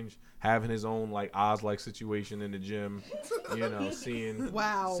Strange having his own like Oz-like situation in the gym. Seeing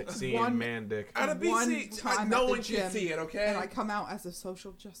Wow. seeing One- man dick. At a One BC, time no at the one gym, can see it, okay? and I come out as a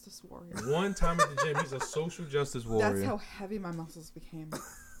social justice warrior. One time at the gym, he's a social justice warrior. That's how heavy my muscles became.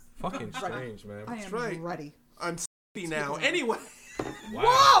 Fucking strange, man. I am right. ready. I'm now. Anyway.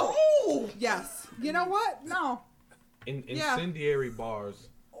 Wow. Whoa! Yes. You know what? No. In Yeah. incendiary bars,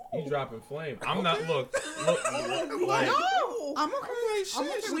 you dropping flame. I'm not. Look. Like, No. I'm okay. I'm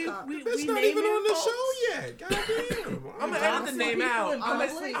okay with that. It's not even on the show yet. Goddamn. I'm gonna edit the name out.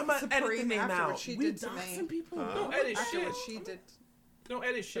 Honestly, I'm gonna edit the Supreme name after out. what she did to me. don't edit After shit. what she did Don't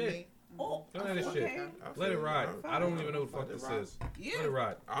edit to shit. me. Oh, None of this okay. shit. Let it ride. I don't even know what the fuck this is. Let it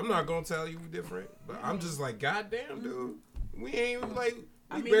ride. I'm not gonna tell you we different, but I'm just like, goddamn, dude. We ain't like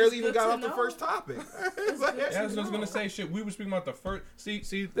I we mean, barely it's even good got to off the know. first topic. good Yeah, I was just gonna say shit. We were speaking about the first.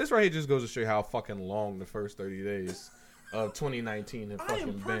 See, this right here just goes to show you how fucking long the first 30 days of 2019 have I fucking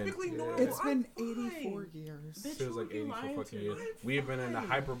am perfectly been. normal. It's been I'm 84 fine. years. Bitch, Feels who like you 84 lying fucking to? years. We have been in the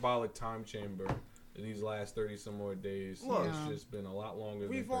hyperbolic time chamber in these last 30 some more days. Look, It's just been a lot longer.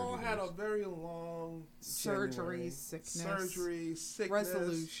 We've than 30 all had days. a very long Surgery, January. sickness, surgery, sickness,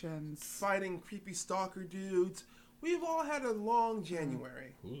 resolutions. fighting creepy stalker dudes. We've all had a long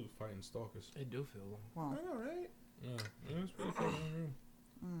January. Who's fighting stalkers? It do feel long. I Well, know, right? Yeah, it's pretty fucking real.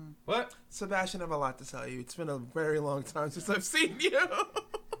 But Sebastian, I have a lot to tell you. It's been a very long time since I've seen you.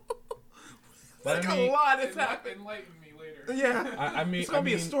 But like I mean- a lot has happened. Enlighten me later. Yeah, I mean, it's gonna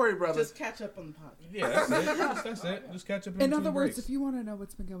be a story, brother. Just catch up on the podcast. Yeah, that's it. That's it. Just catch up. in between other words, breaks. if you want to know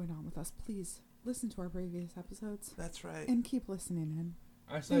what's been going on with us, please listen to our previous episodes That's right. and keep listening in.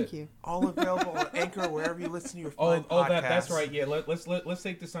 I Thank said, you. All available on Anchor, wherever you listen to your oh, fine podcasts. that's right. Yeah, let's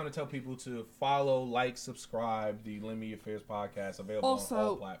take this time to tell people to follow, like, subscribe the Lemmy Affairs podcast, available Also- on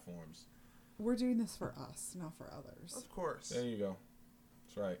all platforms. We're doing this for us, not for others. Of course. There you go.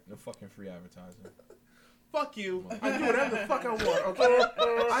 That's right. No fucking free advertising. Fuck you. I do whatever the fuck I want, okay?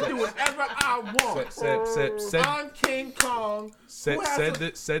 I do whatever I want. Said I'm King Kong. Who has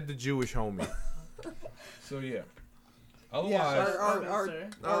a- said the Jewish homie. So yeah. Yeah, Otherwise, our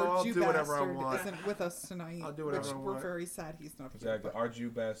I'll Jew do whatever I bastard want. isn't with us tonight. I'll do whatever which I we're want. very sad he's not here. exactly. but- Our Jew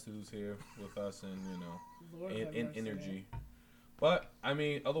bastard is here with us, and Lord have in mercy. energy. But I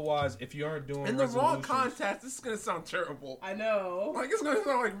mean, otherwise, if you aren't doing In the wrong resolutions- context, this is gonna sound terrible. I know. Like it's gonna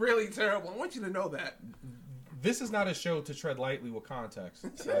sound like really terrible. I want you to know that. this is not a show to tread lightly with context.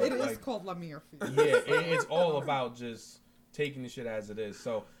 It is Like, called Lemire Field. yeah, it's all about just taking the shit as it is.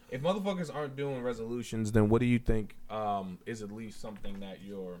 So if motherfuckers aren't doing resolutions, then what do you think is at least something that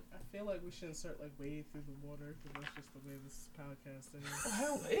you're... I feel like we shouldn't start like wading through the water because that's just the way this podcast is.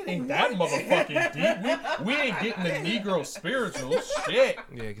 Hell, it ain't that motherfucking deep. We ain't getting the Negro spiritual shit.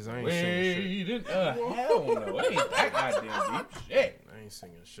 Yeah, because I ain't singing shit. We didn't. Hell no, it ain't that goddamn deep shit. I ain't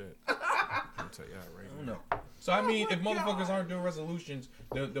singing shit. I'll tell you that right now. No. So I mean, if motherfuckers aren't doing resolutions,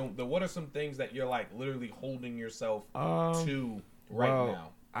 then what are some things that you're like literally holding yourself to right well, now?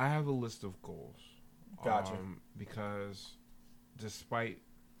 I have a list of goals. Gotcha. Because despite,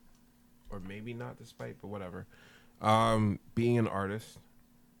 or maybe not despite, but whatever, being an artist,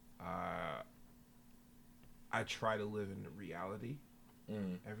 I try to live in reality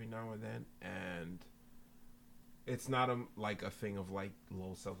every now and then, and it's not like a thing of like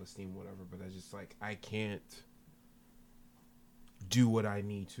low self-esteem, whatever, but I just like, I can't do what I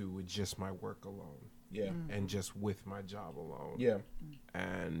need to with just my work alone Yeah. and just with my job alone. Yeah.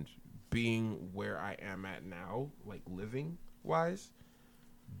 And being where I am at now, like living wise,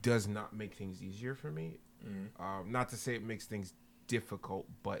 does not make things easier for me. Not to say it makes things difficult,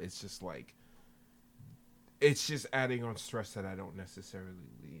 but it's just like, it's just adding on stress that I don't necessarily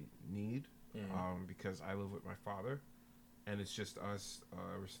need. Because I live with my father, and it's just us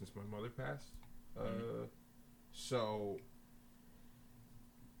ever since my mother passed. So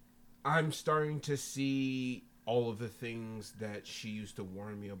I'm starting to see all of the things that she used to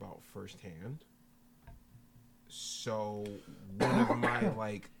warn me about firsthand. So one of my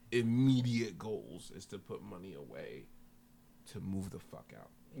like immediate goals is to put money away to move the fuck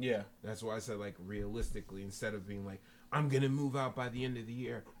out. Yeah. That's why I said, like, realistically, instead of being like, I'm going to move out by the end of the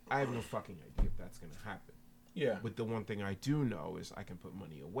year, I have no fucking idea if that's going to happen. Yeah. But the one thing I do know is I can put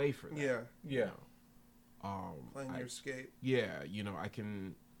money away for that. Yeah. Yeah. Playing your escape. Yeah, you know,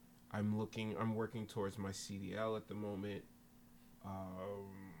 I'm working towards my CDL at the moment.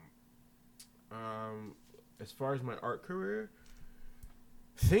 As far as my art career,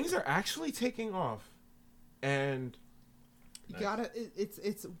 things are actually taking off. And You gotta.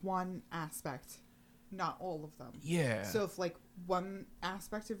 It's one aspect, not all of them. yeah. So if like one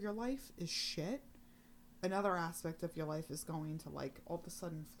aspect of your life is shit, another aspect of your life is going to like all of a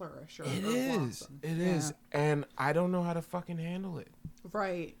sudden flourish or It or is. blossom. It Yeah. is. And I don't know how to fucking handle it.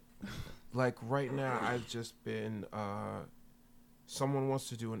 Right. Like right now, I've just been. Someone wants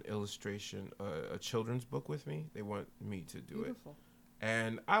to do an illustration, a children's book with me. They want me to do Beautiful. it,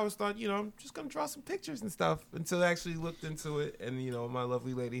 and I always thought, you know, I'm just gonna draw some pictures and stuff. Until I actually looked into it, and you know, my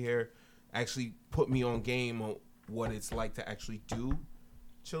lovely lady here actually put me on game on what it's like to actually do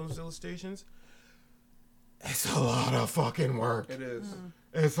children's illustrations. It's a lot of fucking work. It is.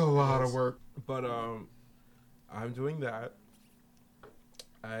 It's a lot of work. But I'm doing that.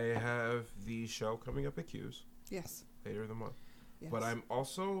 I have the show coming up at Q's Yes. later in the month. Yes. But I'm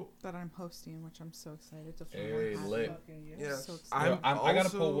also that I'm hosting, which I'm so excited to film. Hey, lit. Fucking yes. Yeah. So excited. I gotta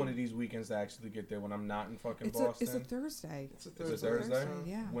pull also- one of these weekends to actually get there when I'm not in fucking It's Boston. a Thursday. It's a It's a Thursday. Thursday?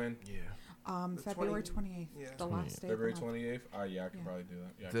 Yeah. When? The February 20 28th. yeah. The last day. February of the month. 28th? Oh, yeah, I can Yeah. probably do that. Yeah,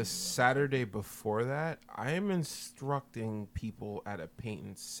 I can The do that. Saturday before that, I am instructing people at a paint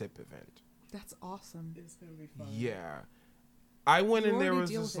and sip event. That's awesome. It's gonna be fun. Yeah. I went You in there already was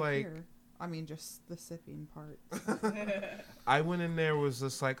deal just with it like here. I mean, just the sipping part. I went in there was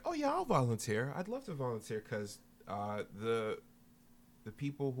just like, oh yeah, I'll volunteer. I'd love to volunteer because the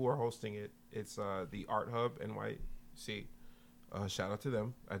people who are hosting it, it's the Art Hub NYC. Shout out to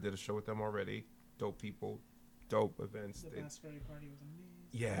them. I did a show with them already. Dope people, dope events. The masquerade party was amazing.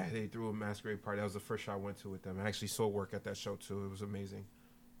 Yeah, they threw a masquerade party. That was the first show I went to with them. I actually saw work at that show too. It was amazing.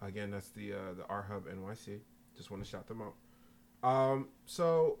 Again, that's the Art Hub NYC. Just want to shout them out.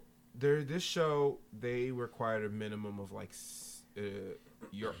 So this show, they required a minimum of like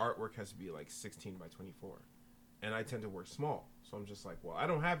your artwork has to be like 16 by 24, and I tend to work small. So I'm just like, well, I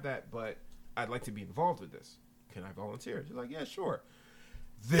don't have that, but I'd like to be involved with this. Can I volunteer? She's like, yeah, sure.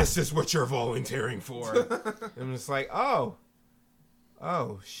 This is what you're volunteering for. And I'm just like, oh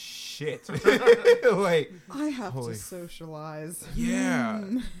shit. Like, I have Holy to socialize. yeah.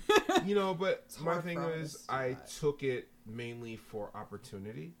 Mm. But It's my hard thing for is, artists to do I that. took it mainly for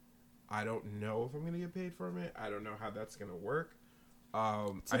opportunity. I don't know if I'm going to get paid from it. I don't know how that's going to work. I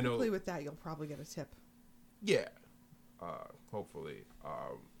Typically, know, with that, you'll probably get a tip. yeah. Hopefully.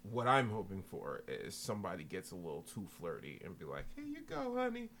 What I'm hoping for is somebody gets a little too flirty and be like, here you go,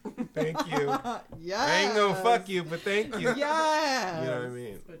 honey. Thank you. Yeah. I ain't going to fuck you, but thank you. Yes. You know what I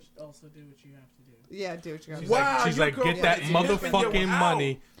mean? But also do what you have to do. Yeah, do what you got to She's do. Wow, like, she's your like, girl get that gets you motherfucking out.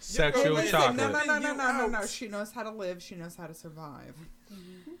 money, Hey, sexual listen, chocolate. No. She knows how to live. She knows how to survive.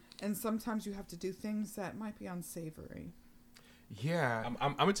 And sometimes you have to do things that might be unsavory. Yeah.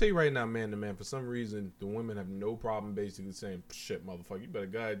 I'm gonna tell you right now, man to man. For some reason, the women have no problem basically saying, "Shit, motherfucker, you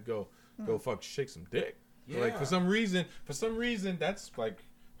better go fuck, shake some dick." Like for some reason, that's like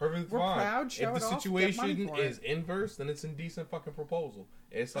perfectly We're fine. proud, show If the it off, get money situation for is inverse, then it's indecent fucking proposal.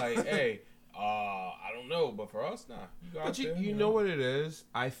 It's like, hey, I don't know, but for us, nah. You go out But there, you know what it is?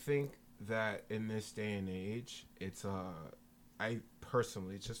 I think that in this day and age, it's I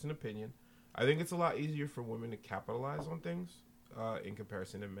personally, it's just an opinion. I think it's a lot easier for women to capitalize on things in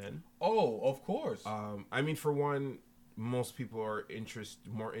comparison to men. Oh, of course. I mean, for one, most people are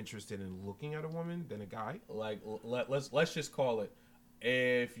more interested in looking at a woman than a guy. Like let's just call it,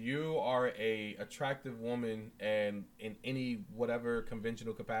 if you are a attractive woman and in any whatever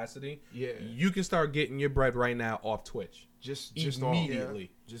conventional capacity, Yeah. you can start getting your bread right now off Twitch. Just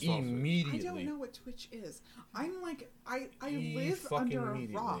Immediately. Just off it. Immediately. I don't know what Twitch is. I'm like, I E live fucking under a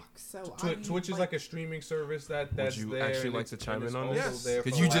immediately. rock, so Twitch is like a streaming service that's Would you there. actually and like it's- to chime and it's in on also this? there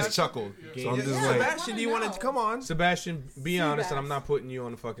Because for you like- just chuckled. So I'm Yeah. just Yeah. like, Sebastian, do you want to come on? Sebastian, be honest, and I'm Seabass. not putting you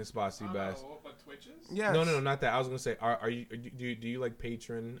on the fucking spot, I don't Seabass. know what Twitch is. Yes. No, not that. I was gonna say, are you do you like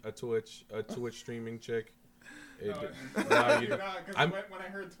patron a Twitch streaming chick? No, No, you don't. because I'm- when I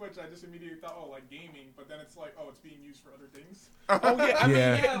heard Twitch, I just immediately thought, oh, like gaming. But then it's like, oh, it's being used for other things. Oh yeah, I mean,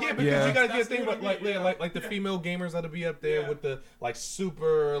 Yeah. because Yeah. you gotta That's get thing, what but I mean, like the female gamers that'll be up there Yeah. with the like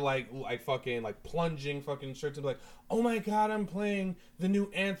super like fucking like plunging fucking shirts and be like, oh my god, I'm playing the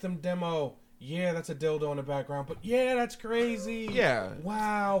new Anthem demo. Yeah, that's a dildo in the background, but yeah, that's crazy. Yeah.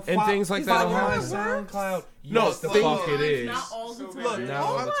 Wow. And things like Is that that will how on it happen. works? SoundCloud. No, Yes, the things- fuck it is. Not all the So time. Look, No. Oh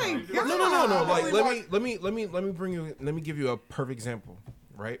all the my time. god! No. Like, Only let me give you a perfect example,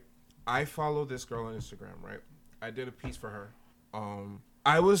 right? I follow this girl on Instagram, right? I did a piece for her.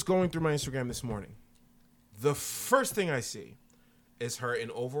 I was going through my Instagram this morning. The first thing I see is her in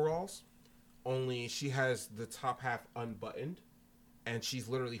overalls, only she has the top half unbuttoned, and she's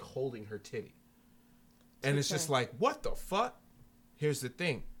literally holding her titty. And it's just Okay. like, what the fuck? Here's the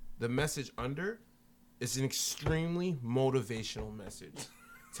thing. The message under is an extremely motivational message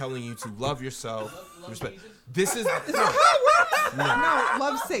telling you to love yourself. Respect. This is no, No,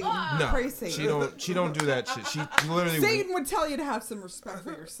 love Satan. no. Praise Satan. She don't do that shit. She literally Satan would tell you to have some respect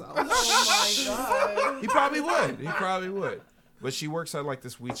for yourself. Oh my god. He probably would. But she works at like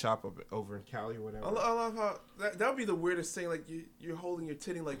this weed shop over in Cali or whatever. I love how that would be the weirdest thing. Like you're holding your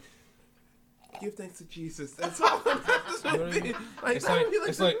titty, like give thanks to Jesus. That's all. That's what it would be. Like, It's that like would be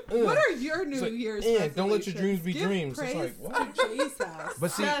it's like. What are your New It's like, Year's don't let your resolutions? dreams be Give dreams. It's praise like, what? to Jesus.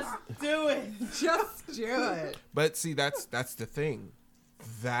 But see, Just do it. Just do it. that's the thing.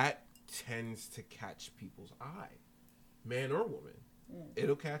 That tends to catch people's eye, man or woman.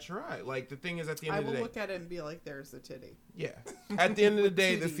 It'll catch your eye. Like the thing is, at the end I of the will day, look at it and be like, "There's the titty." yeah. At the end of the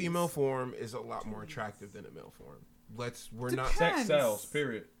day, the Titties. female form is a lot more attractive than the male form. we're not. Depends. Sex sells.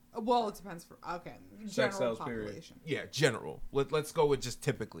 Period. Well, it depends for general sells, period. population. Yeah, general. Let's go with just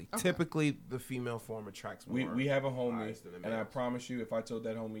typically. Okay. Typically, the female form attracts more. We have a homie, eyes than the and I males. promise you, if I told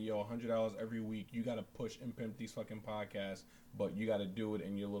that homie, yo, $100 every week, you gotta push and pimp these fucking podcasts, but you gotta do it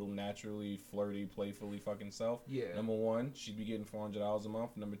in your little naturally flirty, playfully fucking self. Yeah. Number one, she'd be getting $400 a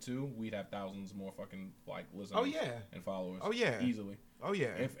month. Number two, we'd have thousands more fucking like listeners. Oh, yeah. And followers. Oh, yeah. Easily. Oh yeah,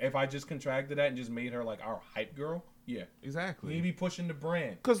 If I just contracted that and just made her like our hype girl, yeah, exactly. we'd be pushing the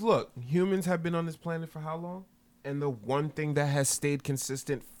brand. Because look, humans have been on this planet for how long? And the one thing that has stayed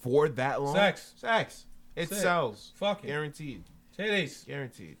consistent for that long, sex. It Sick. sells. Fuck it. Guaranteed. Titties.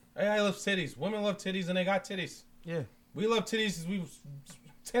 Guaranteed. Hey, I love titties. Women love titties, and they got titties. Yeah. We love titties.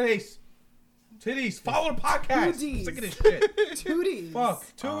 Titties. Follow the podcast. Tooties. Sick of this shit. Tooties. Fuck.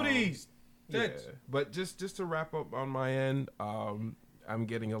 Tooties. Yeah. Tits. But just to wrap up on my end, I'm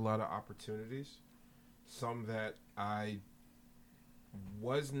getting a lot of opportunities. Some that I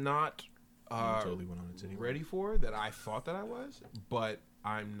was not totally went on a titty ready for, that I thought that I was, but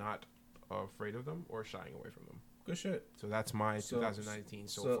I'm not afraid of them or shying away from them. Good shit. So that's my So- 2019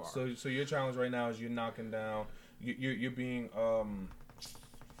 so far. So your challenge right now is you're knocking down. You're being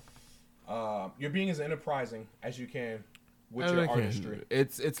as enterprising as you can with your artistry.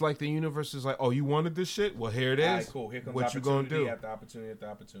 It's like the universe is like, oh, you wanted this shit? Well, here it is. All right, cool. Here comes what you gonna opportunity do? after opportunity after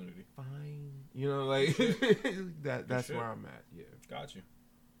opportunity. Fine. You know, like that's shit. where I'm at. Yeah. Got you.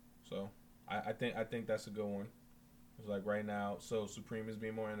 So I think that's a good one. It's like right now. So Supreme is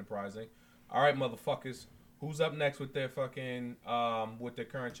being more enterprising. All right, motherfuckers. Who's up next with their fucking with their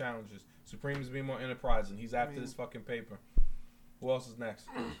current challenges? Supreme is being more enterprising. He's after this fucking paper. Who else is next?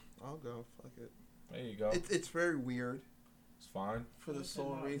 I'll go. Fuck it. There you go. It's very weird It's fine. for the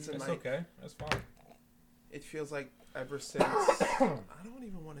sole reason. It's like, okay. That's fine. It feels like ever since I don't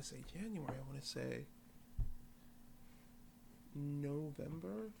even want to say January. I want to say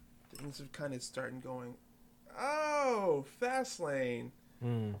November. Things have kind of started going. Oh, fast lane.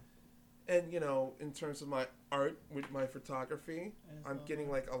 And in terms of my art with my photography, I'm getting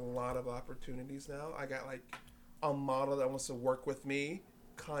like a lot of opportunities now. I got like a model that wants to work with me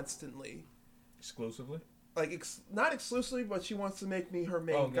constantly. Exclusively? Like not exclusively, but she wants to make me her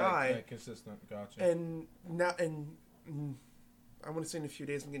main Okay, guy. okay, consistent. Gotcha. And now, I want to say in a few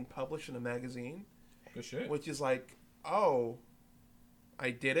days I'm getting published in a magazine, Good shit. which is like, oh,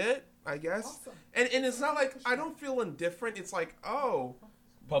 I did it, I guess. Awesome. And it's not like I don't feel indifferent. It's like, oh,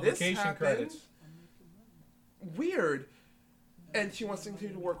 Publication happened. credits. weird. And she wants to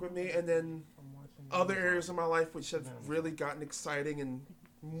continue to work with me, and then other areas of my life which have really gotten exciting and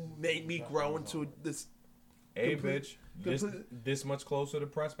made me grow into this. Hey, Complete- bitch. This much closer to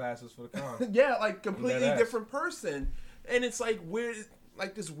press passes for the con. Yeah, like completely Deadass. different person. And it's like weird,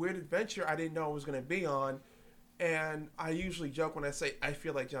 like this weird adventure I didn't know I was going to be on. And I usually joke when I say I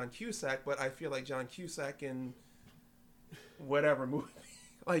feel like John Cusack, but I feel like John Cusack in whatever movie.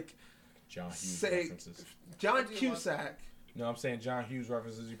 Like, John Hughes say, references. John Cusack. No, I'm saying John Hughes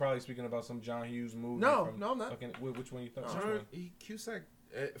references. You're probably speaking about some John Hughes movie. No, from no, I'm not. Fucking, which one you thought? John Which one? Cusack,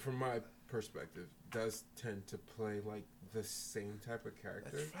 from my perspective, does tend to play like the same type of character.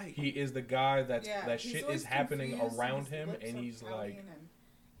 That's right. He is the guy that He's shit always is happening confused around his him, lips and are he's pouting like, and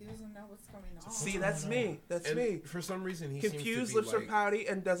he doesn't know what's going on. See, that's me. That's And me. for some reason, he Confused, seems to lips be are like, pouty,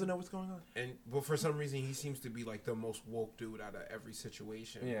 and doesn't know what's going on. but for some reason, he seems to be like the most woke dude out of every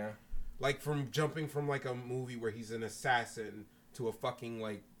situation. yeah. Like from jumping from like a movie where he's an assassin to a fucking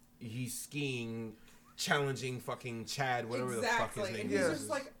like he's skiing, challenging fucking Chad, whatever exactly. the fuck his name And Yeah. he's is. just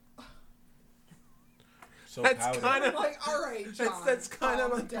like, So That's powdered. kind of like, all right, John. that's kind of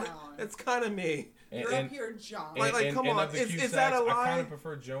calm like down. that's kind of me. And- You're and- up here, John. Like, come on, of the is that a Cusacks, I lie? kind of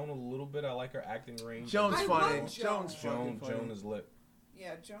prefer Joan a little bit. I like her acting range. Joan's I funny. love Joan's Joan. fucking funny. Joan is lit.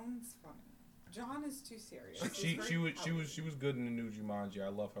 Yeah, Joan's funny. John is too serious. She was good in the new Jumanji. I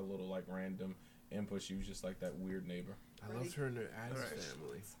love her little like random input. She was just like that weird neighbor. I loved her in the Addams Alright.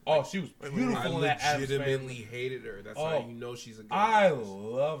 Family. Oh, she was I beautiful in that Addams legitimately Family. hated her. That's Oh, how you know she's a good I actress.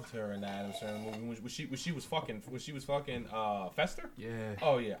 loved her in the Addams Family movie. When she was fucking Fester. Yeah.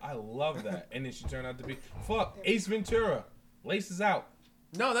 Oh yeah, I love that. And then she turned out to be Ace Ventura. Laces out.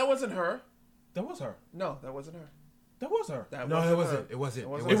 No, that wasn't her. That was her. No, that wasn't her. That was her. That No, wasn't it wasn't. her. It wasn't. It It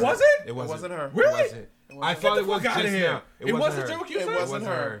wasn't? wasn't? It wasn't her. Really? It wasn't. I wasn't thought Get it the was fuck outta just here. now. It wasn't her. Joe Cusack? It wasn't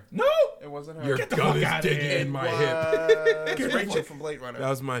her. No. It wasn't her. Your Get the gun fuck is outta digging here. in my hip. It's Get the Rachel fuck- from Blade Runner. That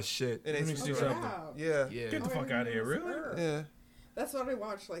was my shit. It Let me is see Ventura. something. Wow. Yeah. Yeah. Get the fuck out of here, really? Yeah. That's what I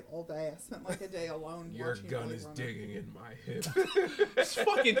watched like all day. I spent like a day alone. Your watching gun Blade is Runner. digging in my hip. It's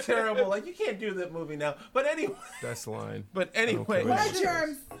fucking terrible. Like, you can't do that movie now. But anyway. That's line. But anyway. Okay. Why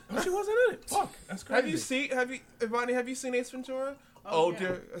germs? Oh, she wasn't in it. Fuck. That's crazy. Ivani, have you seen Ace Ventura? Oh, yeah.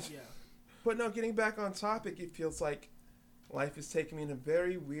 Dear. Yeah. But no, getting back on topic, it feels like life is taking me in a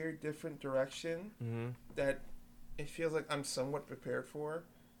very weird, different direction Mm-hmm. that it feels like I'm somewhat prepared for,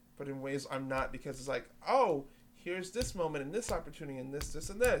 but in ways I'm not, because it's like, oh, here's this moment and this opportunity and this,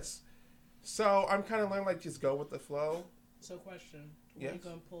 and this. So I'm kind of learning, like, just go with the flow. So, question. When Yes. are you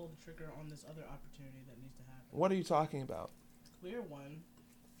going to pull the trigger on this other opportunity that needs to happen? What are you talking about? Clear one.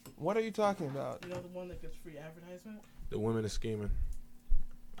 What are you talking about? You know, the one that gets free advertisement? The women are scheming.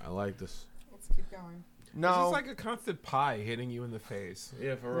 I like this. Let's keep going. No. It's just like a constant pie hitting you in the face.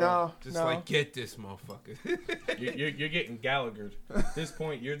 Yeah, for real. No. Just no. like, get this motherfucker. You're getting Gallaghered. At this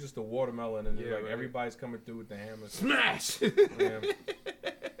point, you're just a watermelon, and Yeah, like right. everybody's coming through with the hammer. Smash! Yeah.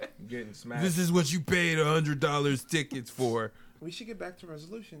 Getting smashed. This is what you paid $100 tickets for. We should get back to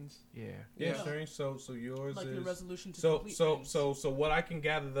resolutions. Yeah. yeah, Yeah. Strange. So yours Like is your resolution to so complete so things. so what I can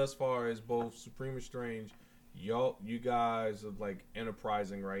gather thus far is both Supreme and Strange. You guys are like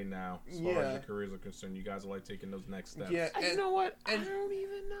enterprising right now as far Yeah. as your careers are concerned. You guys are like taking those next steps. Yeah. You And know what? and- I don't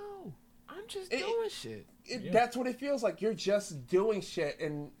even know. I'm just It- doing shit. Yeah. that's what it feels like. You're just doing shit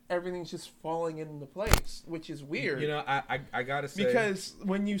and everything's just falling into place, which is weird. You know, I gotta say Because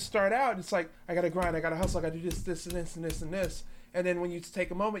when you start out, it's like, I gotta grind, I gotta hustle, I gotta do this, and this, and this, and this. And then when you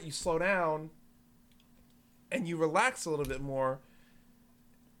take a moment, you slow down and you relax a little bit more.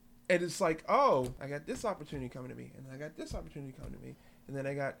 And it's like, oh, I got this opportunity coming to me. And I got this opportunity coming to me. And then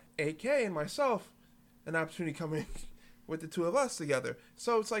I got AK and myself, an opportunity coming with the two of us together.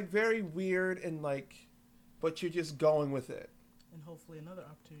 So it's like very weird and like, but you're just going with it. And hopefully another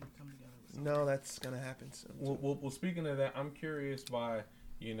opportunity to come together. With No, that's going to happen soon. well, speaking of that, I'm curious by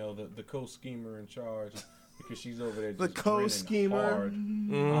the co-schemer in charge, because she's over there. The Just co-schemer.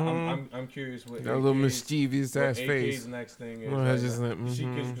 grinning hard. I'm curious what That little AK's mischievous what ass AK's face. next thing is. Well, I just like,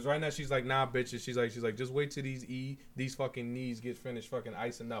 Because right now she's like, nah, bitches. She's like, just wait till these fucking knees get finished fucking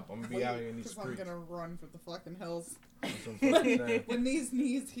icing up. I'm gonna be out here in these Because I'm streets. gonna run for the fucking hills. That's what I'm fucking saying. When these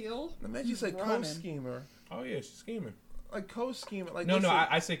knees heal, Imagine you say running. co-schemer. Oh yeah, she's scheming. Like co-schemer. Like, No, listen,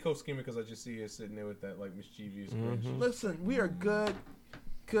 I say co-schemer because I just see her sitting there with that like mischievous grin. Listen, we are good,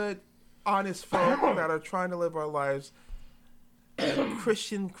 honest folk that are trying to live our lives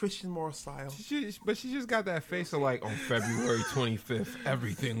Christian moral style. But she just got that face of like, on February 25th,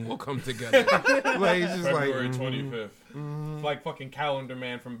 everything will come together. Like, it's just February like, 25th. Like fucking Calendar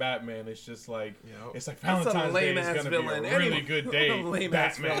Man from Batman. It's just like, Yep. it's like That's a Valentine's Day is lame-ass gonna villain. be a really Anyway, good day. a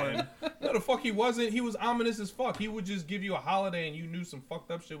lame-ass Batman. No, the fuck he wasn't. He was ominous as fuck. He would just give you a holiday and you knew some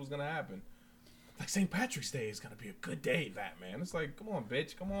fucked up shit was gonna happen. Like St. Patrick's Day is gonna be a good day, Batman. It's like, come on,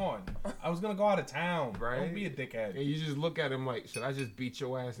 bitch, come on. I was gonna go out of town. Right. Don't be a dickhead. and you just look at him like, should I just beat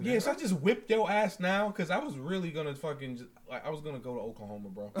your ass now? Yeah, so I just whipped your ass now because I was really gonna fucking I was gonna go to Oklahoma,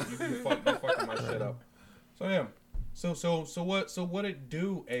 bro. You fucking my shit up. So yeah. So what it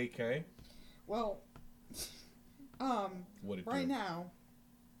do, AK? well, What it right do? now.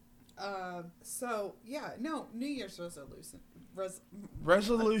 So yeah, no New Year's resolution.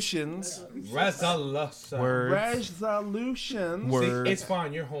 Resolutions. Resolution. Words. Resolutions. Word. See, it's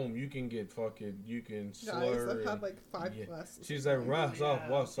fine. You're home. You can get fucking. You can Guys, slur. I've had and- like 5 yeah. classes. She's like, what's up? Yeah,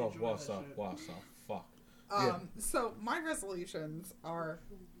 What's up? enjoy What's that up? shit. What's up? Fuck. So my resolutions are: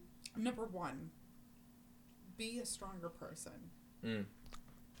 number 1, be a stronger person. Mm.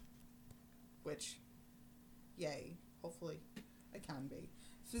 Which, yay, hopefully I can be.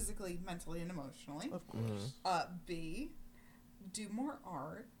 Physically, mentally, and emotionally. Of course. B, do more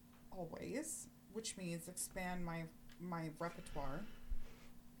art, always, which means expand my repertoire,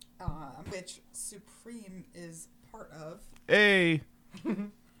 which Supreme is part of. Hey.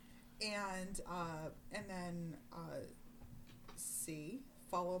 And then C,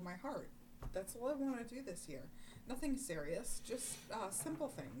 follow my heart. That's all I want to do this year. Nothing serious, just simple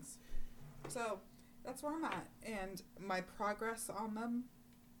things. So that's where I'm at, and my progress on them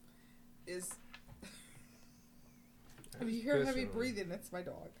is. If you hear heavy breathing, it's my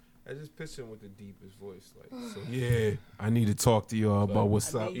dog. I just picture him with the deepest voice, like, so, yeah, I need to talk to y'all about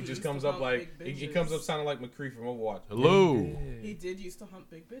what's I mean, up. He He just used comes to up hump like big he bitches. comes up sounding like McCree from Overwatch. Hello. He did used to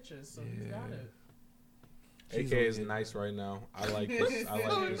hump big bitches, so he's got Yeah. it. AK is nice right now. I like this. I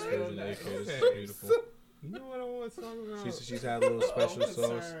like this version of AK. This is beautiful. You know what I want to talk about? She's had a little special I'm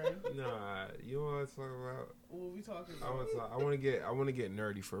sauce. concerned. Nah, you know what I want to talk about? What are we talking I about? want to get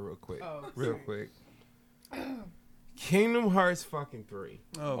nerdy for real quick. Oh, Real sorry. quick. Kingdom Hearts fucking 3.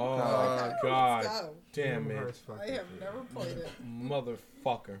 Oh, Oh God. my god. Let's go. Damn Kingdom it. Hearts fucking I have 3. never played it.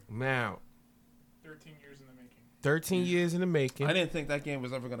 Motherfucker. Now, 13 years in the making. 13 years in the making. I didn't think that game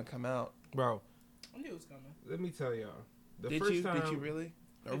was ever gonna come out. Bro, I knew it was coming. let me tell y'all. The Did first you? time, Did you really?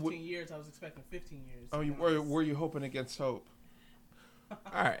 Or 15 years. I was expecting 15 years. oh, were you hoping against hope? All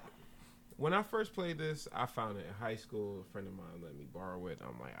right. When I first played this, I found it in high school. A friend of mine let me borrow it.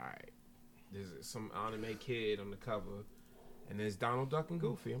 I'm like, all right, there's some anime kid on the cover, and there's Donald Duck and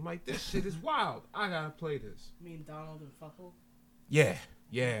Goofy. I'm like, this shit is wild. I gotta play this. You mean Donald and Fuckle? Yeah,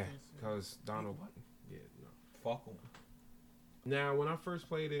 because Donald. Yeah, no. Fuck 'em. Now, when I first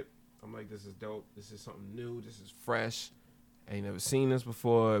played it, I'm like, this is dope. This is something new. This is fresh. I ain't never seen this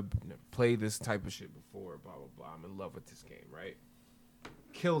before. Never played this type of shit before. Blah, blah, blah. I'm in love with this game, right?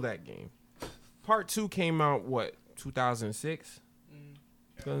 Kill that game. Part 2 came out, what, 2006?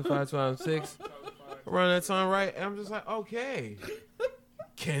 2005, 2006? 2005. Around that time, right? And I'm just like, okay.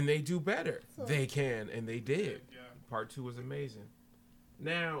 Can they do better? They can, and they did. Yeah. Part 2 was amazing.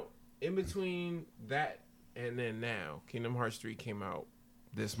 Now, in between that and then now, Kingdom Hearts 3 came out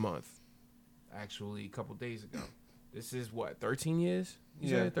this month. Actually, a couple days ago. This is what, 13 years?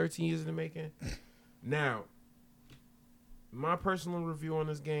 You Yeah. said 13 years in the making? Now, my personal review on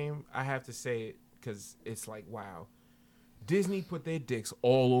this game, I have to say it because it's like, wow. Disney put their dicks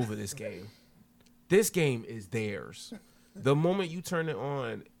all over this game. This game is theirs. The moment you turn it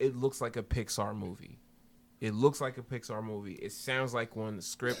on, it looks like a Pixar movie. It looks like a Pixar movie. It sounds like one, the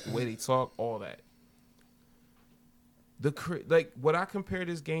script, the way they talk, all that. Like what I compare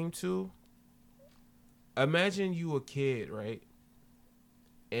this game to, imagine you a kid, right?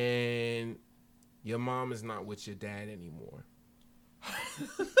 And your mom is not with your dad anymore.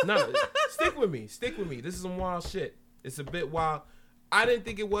 No, stick with me. This is some wild shit. It's a bit wild. I didn't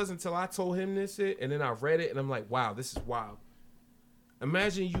think it was until I told him this shit, and then I read it, and I'm like, wow, this is wild.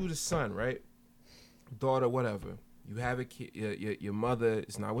 Imagine you the son, right? Daughter, whatever. You have a kid. Your mother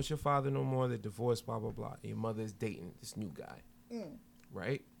is not with your father no more. They're divorced, blah, blah, blah. And your mother is dating this new guy,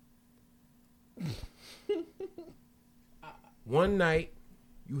 right? One night,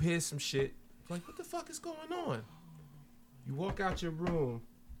 you hear some shit. Like, what the fuck is going on? You walk out your room.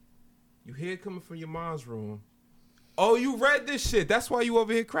 You hear it coming from your mom's room. Oh, you read this shit. That's why you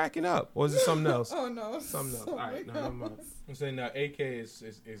over here cracking up. Or is it something else? Oh no, Something else. All right, no, never mind. I'm saying now, AK is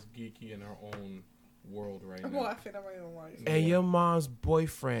geeky in her own world right I'm now. laughing at my own life. And your mom's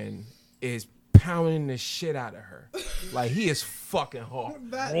boyfriend is pounding the shit out of her. Like, he is fucking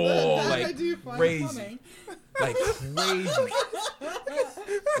hard. That like, I do find crazy. funny. Like, crazy.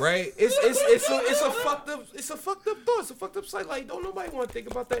 Right? It's a fucked up thought. It's a fucked up sight. Like, don't nobody want to think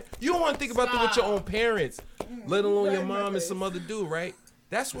about that. You don't want to think about that with your own parents, let alone Right your in my mom and face. some other dude, right?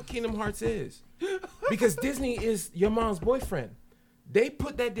 That's what Kingdom Hearts is. Because Disney is your mom's boyfriend. They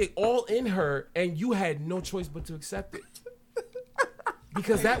put that dick all in her, and you had no choice but to accept it.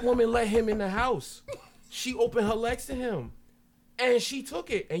 Because that woman let him in the house. She opened her legs to him. And she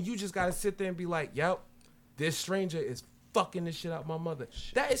took it. And you just got to sit there and be like, yep, this stranger is fucking the shit out my mother.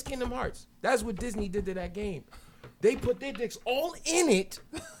 That is Kingdom Hearts. That's what Disney did to that game. They put their dicks all in it.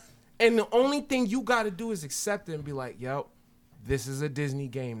 And the only thing you got to do is accept it and be like, yep, this is a Disney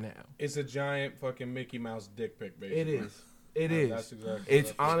game now. It's a giant fucking Mickey Mouse dick pic, basically. It is. It Yeah, is. that's exactly It's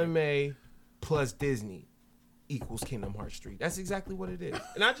what it is. anime plus Disney equals Kingdom Hearts 3. That's exactly what it is.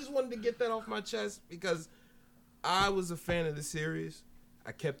 And I just wanted to get that off my chest because I was a fan of the series.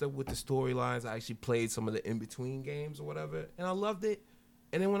 I kept up with the storylines. I actually played some of the in-between games or whatever, and I loved it.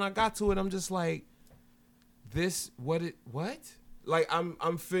 And then when I got to it, I'm just like, what? Like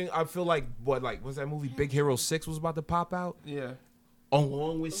I feel like what's that movie Big Hero 6 was about to pop out? Yeah.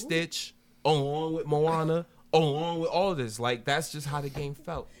 Along with Stitch, along with Moana, along with all of this. Like, that's just how the game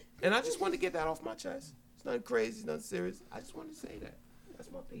felt. And I just wanted to get that off my chest. It's nothing crazy, it's nothing serious. I just wanted to say that.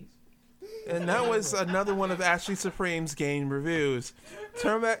 That's my piece. And that was another one of Ashley Supreme's game reviews.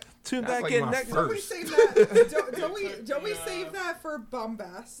 Tune back like in my next. Don't we first. save that? Don't we save that for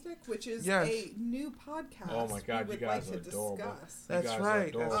Bombastic, which is Yes. a new podcast? Oh my God, we you would guys like are to adorable. discuss. You That's guys are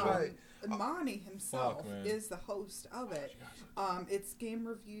right, that's adorable. right. Monty himself Fuck, man. is the host of it. It's game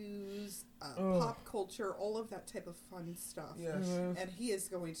reviews, Oh. pop culture, all of that type of fun stuff. Yes. And he is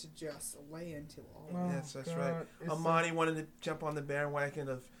going to just lay into all of it. Yes, that's God, right. it's Amani wanted to jump on the bandwagon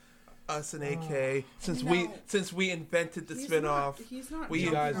of us and AK No. since we invented the He's spin-off. not- He's not. We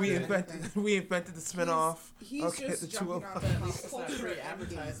You guys jumping did. on anything. we invented the spin-off. He's Okay, just the two jumping of on us. the At pop least it's not culture free and games.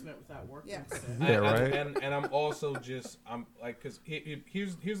 advertisement without working. Yes. So. Yeah, right. And I'm also just I'm like because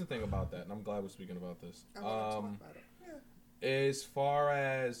here's the thing about that, and I'm glad we're speaking about this. I want to talk about it. As far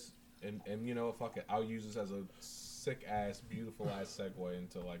as and you know, fuck it, I'll use this as a sick ass, beautiful ass segue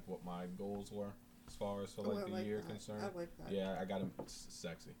into like what my goals were as far as for like the year concerned. I like that. Yeah, I got him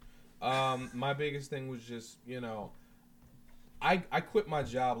sexy. My biggest thing was just, I quit my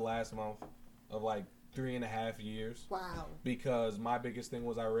job last month of like 3.5 years. Wow. Because my biggest thing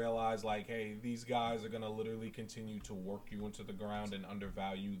was I realized like, hey, these guys are gonna literally continue to work you into the ground and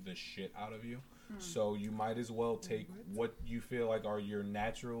undervalue the shit out of you. So you might as well take what you feel like are your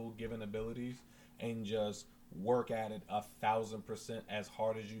natural given abilities and just work at it 1,000% as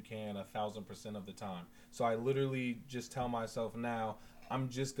hard as you can 1,000% of the time. So I literally just tell myself now, I'm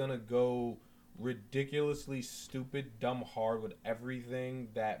just gonna go ridiculously stupid, dumb hard with everything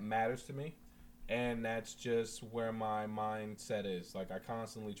that matters to me. And that's just where my mindset is. Like, I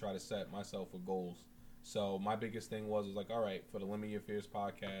constantly try to set myself with goals. So my biggest thing was like, all right, for the Limit Your Fears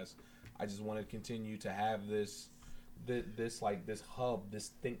podcast, I just want to continue to have this hub,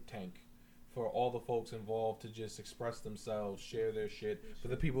 this think tank for all the folks involved to just express themselves, share their shit. For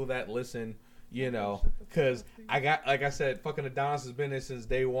the people that listen, because I got, like I said, fucking Adonis has been there since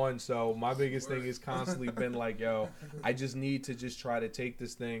day one. So my biggest thing has constantly been like, yo, I just need to just try to take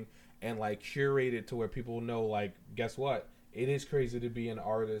this thing and like curate it to where people know, like, guess what? It is crazy to be an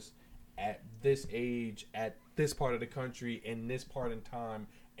artist at this age, at this part of the country, in this part in time.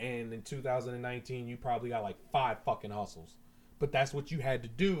 And in 2019, you probably got like 5 fucking hustles. But that's what you had to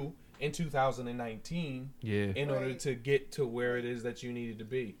do in 2019 in order to get to where it is that you needed to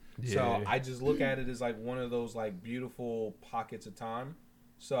be. Yeah. So I just look at it as like one of those like beautiful pockets of time.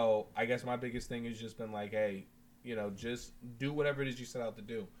 So I guess my biggest thing has just been like, hey, just do whatever it is you set out to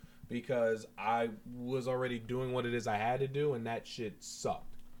do. Because I was already doing what it is I had to do, and that shit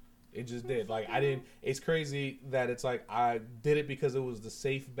sucked. It just did. Like, it's crazy that it's like I did it because it was the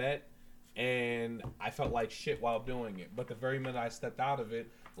safe bet, and I felt like shit while doing it. But the very minute I stepped out of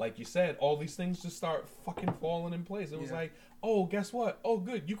it, like you said, all these things just start fucking falling in place. It was like, oh, guess what? Oh,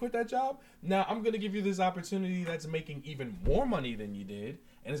 good. You quit that job? Now I'm going to give you this opportunity that's making even more money than you did,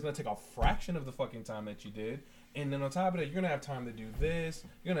 and it's going to take a fraction of the fucking time that you did. And then on top of that, you're going to have time to do this.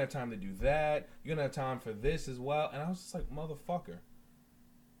 You're going to have time to do that. You're going to have time for this as well. And I was just like, motherfucker.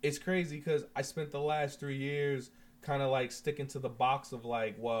 It's crazy because I spent the last 3 years kind of like sticking to the box of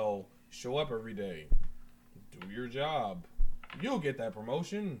like, well, show up every day. Do your job. You'll get that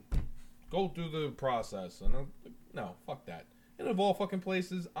promotion. Go through the process. And I'm like, no, fuck that. And of all fucking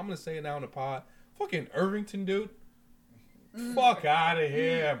places, I'm going to say it now in the pod. Fucking Irvington, dude. Fuck out of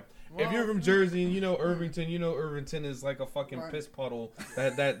here. Well, if you're from Jersey and you know Irvington is like a fucking piss puddle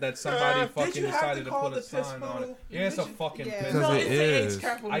that somebody fucking decided to put a sign on it. Yeah, it's a fucking piss puddle. Because it is.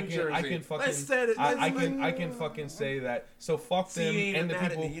 I can fucking say that. So fuck them and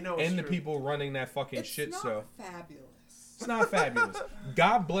the people running that fucking shit show. Fabulous. It's not fabulous.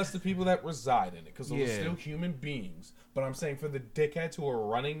 God bless the people that reside in it because those are still human beings. But I'm saying for the dickheads who are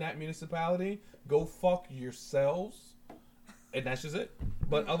running that municipality, go fuck yourselves. And that's just it.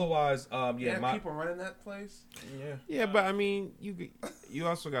 But otherwise, people running that place. Yeah, but I mean, you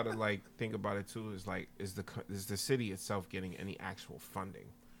also got to like think about it too. Is like, is the city itself getting any actual funding?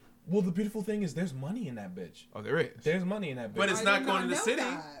 Well, the beautiful thing is there's money in that bitch. Oh, there is. There's money in that bitch. But it's not going to the city.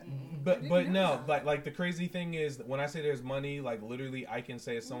 But no, like the crazy thing is when I say there's money, like literally I can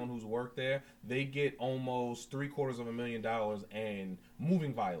say as someone who's worked there, they get almost $750,000 and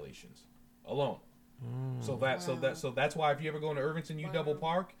moving violations alone. So that's why if you ever go into Irvington, you double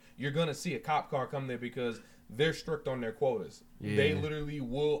park, you're gonna see a cop car come there because they're strict on their quotas. Yeah. They literally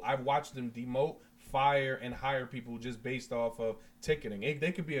will. I've watched them demote, fire, and hire people just based off of ticketing.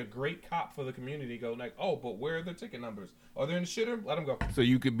 They could be a great cop for the community. Go like, oh, but where are their ticket numbers? Are they in the shitter? Let them go. So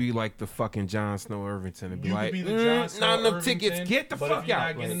you could be like the fucking Jon Snow Irvington and be like, could be the Jon Snow not enough Irvington, tickets. Get the fuck out. If you're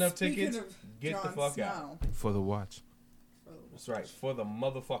not getting enough tickets, get the fuck out for the watch. That's right, for the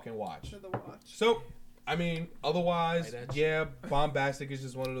motherfucking watch. For the watch. So, I mean, otherwise, bombastic is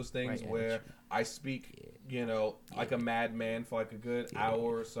just one of those things where I speak, like a madman for like a good hour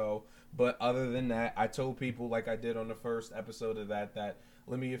or so. But other than that, I told people like I did on the first episode of that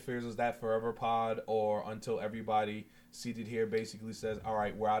Limit Your Fears is that forever pod or until everybody seated here basically says, all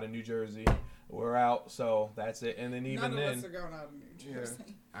right, we're out of New Jersey. We're out. So that's it. And then even None of us are going out of New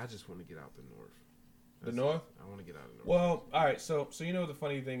Jersey. I just want to get out the north. The north? I want to get out of the north. Well, all right. So the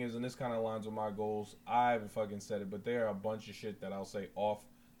funny thing is, and this kind of aligns with my goals. I haven't fucking said it, but there are a bunch of shit that I'll say off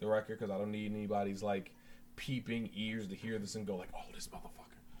the record because I don't need anybody's like peeping ears to hear this and go like, oh, this motherfucker.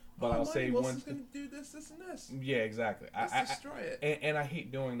 But I'll say Wilson's gonna do this and this. Yeah, exactly. Let's destroy it. And I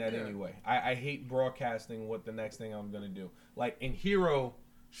hate doing that anyway. I hate broadcasting what the next thing I'm gonna do. Like in Hero,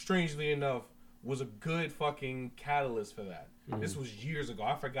 strangely enough, was a good fucking catalyst for that. This was years ago.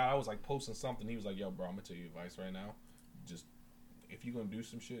 I forgot. I was like posting something. He was like, "Yo, bro, I'm gonna tell you advice right now. Just if you're gonna do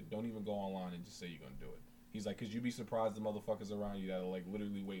some shit, don't even go online and just say you're gonna do it." He's like, "Cause you'd be surprised the motherfuckers around you that are like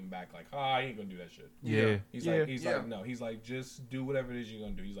literally waiting back, like, I ain't gonna do that shit." Yeah. He's Yeah. like, no. He's like, just do whatever it is you're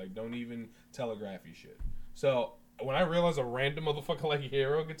gonna do. He's like, don't even telegraph your shit. So when I realized a random motherfucker like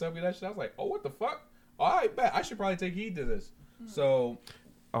Hero could tell me that shit, I was like, oh, what the fuck? All right, bet I should probably take heed to this. So,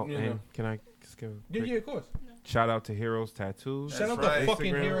 Oh, you and know. can I just give a Yeah, quick yeah, of course. shout out to Heroes Tattoos? Shout out right. to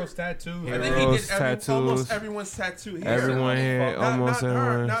fucking Instagram. Heroes Tattoos. I think he Heroes did almost tattoos. everyone's tattoo here. Everyone here, Not, almost not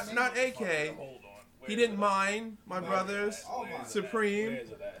her, everyone. not AK. He didn't mind my brothers. Supreme.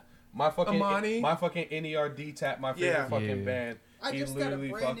 My fucking Amani. my fucking NERD tap, my favorite Yeah. fucking Yeah. band. I He just got a literally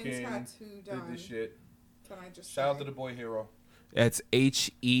brand new fucking tattoo did done. this shit. Can I just Shout out say? to the boy Hero. That's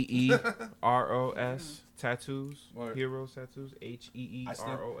HEEROS Tattoos. Word. Heroes Tattoos. I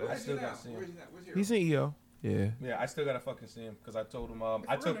HEEROS. still gotta see him. Where's he? He's an EO. Yeah. Yeah, I still gotta fucking see him because I told him. If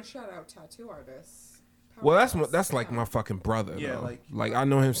I we're took. gonna shout out tattoo artists. Well, powerhouse, that's like yeah. my fucking brother. Yeah, though. like- like I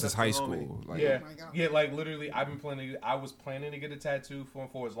know him since That's high my school. homie. Like, Yeah, Oh my God. yeah, like literally, I've been planning. I was planning to get a tattoo for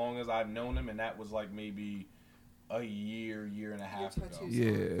as long as I've known him, and that was like maybe a year and a half ago. tattoos.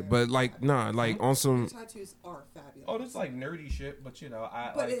 yeah, but like nah, like on Your some tattoos are fabulous. Oh, this is like nerdy shit, but you know,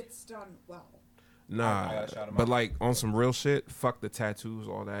 I But like. it's done well. I nah, gotta shout him but out. like on some real shit. Fuck the tattoos,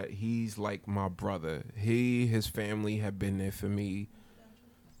 all that. He's like my brother. His family have been there for me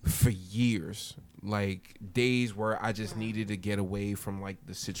for years. Like days where I just needed to get away from like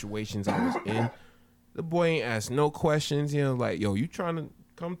the situations I was in. The boy ain't asked no questions. You know, like yo, you trying to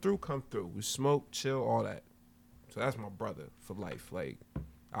come through? Come through. We smoke, chill, all that. So that's my brother for life. Like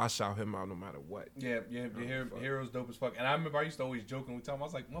I'll shout him out no matter what. Yeah, fuck. Hero's dope as fuck. And I remember I used to always joke with him. I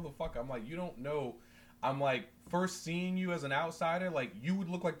was like, motherfucker, I'm like, you don't know. I'm like, first seeing you as an outsider, like, you would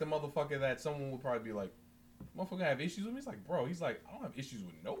look like the motherfucker that someone would probably be like, motherfucker have issues with me? He's like, bro, he's like, I don't have issues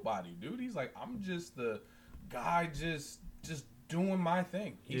with nobody, dude. He's like, I'm just the guy just doing my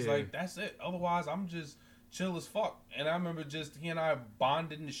thing. He's Yeah. like, that's it. Otherwise, I'm just chill as fuck. And I remember just, he and I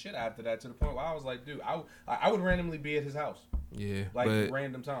bonded and shit after that to the point where I was like, dude, I would randomly be at his house. Yeah, Like, but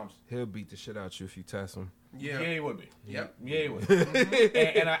random times. he'll beat the shit out you if you test him. Yeah, he would be. Yep. Yeah, he would.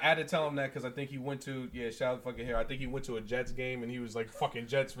 and I had to tell him that because I think he went to, shout out fucking here. I think he went to a Jets game and he was like fucking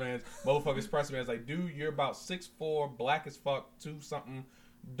Jets fans. Motherfuckers pressing me. I was like, dude, you're about 6'4", black as fuck, 2 something.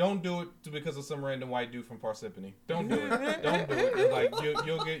 Don't do it because of some random white dude from Parsippany. Don't do it. Don't do it. It's like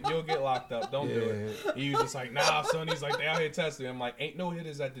you'll get locked up. Don't do it. He was just like, nah, son. He's like, they out here testing. I'm like, ain't no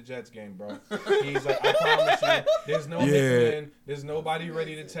hitters at the Jets game, bro. He's like, I promise you, there's no hitmen. There's nobody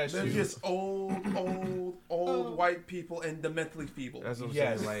ready to test They're you. just old white people and the mentally feeble. That's what I'm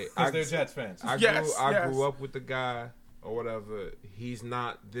Yes, saying. Like because they're Jets fans. I Yes, I yes. grew up with the guy or whatever. He's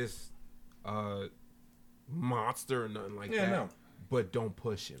not this monster or nothing like Yeah, that. no. But don't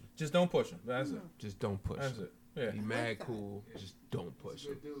push him. Just don't push him. That's it. Just don't push That's him. it. Yeah. He mad cool. Just don't push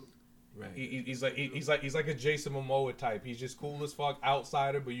him. Right. He's like a Jason Momoa type. He's just cool as fuck,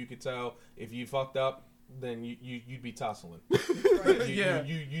 outsider, but you could tell if you fucked up, then you'd be tussling. Yeah.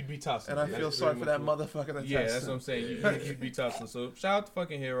 You'd be tussling. And I That's feel sorry for pretty that much mother. That Yeah, that's what I'm saying. You'd be tussling. So shout out to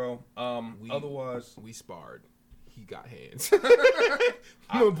fucking Hero. Otherwise, We sparred. He got hands.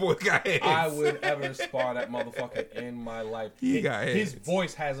 My boy got hands. I would ever spar that motherfucker in my life. He got His hands.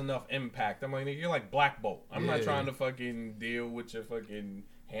 voice has enough impact. I'm like, nigga, you're like Black Bolt. I'm not Yeah. trying to fucking deal with your fucking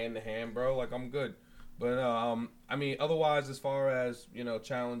hand to hand, bro. Like, I'm good. But I mean, otherwise, as far as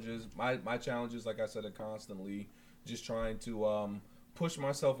challenges, my challenges, like I said, are constantly just trying to push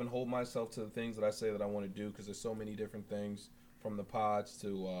myself and hold myself to the things that I say that I want to do, because there's so many different things, from the pods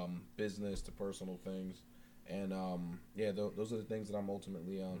to business to personal things. And those are the things that I'm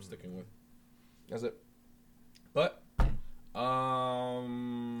ultimately sticking with. That's it. But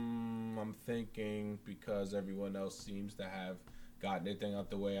I'm thinking, because everyone else seems to have gotten their thing out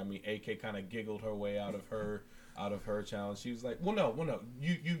the way. I mean, AK kind of giggled her way out of her challenge. She was like, well, no.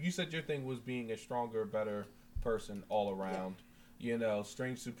 You said your thing was being a stronger, better person all around.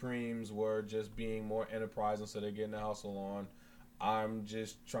 Strange Supremes were just being more enterprise instead of getting the hustle on. I'm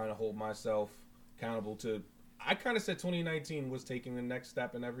just trying to hold myself accountable to. I kind of said 2019 was taking the next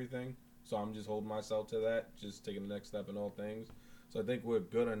step in everything, so I'm just holding myself to that, just taking the next step in all things. So I think we're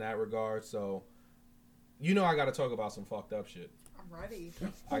good in that regard. So, I got to talk about some fucked up shit. I'm ready.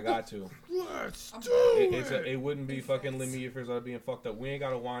 I got to. Let's do It wouldn't be fucking Limmy if it's not being fucked up. We ain't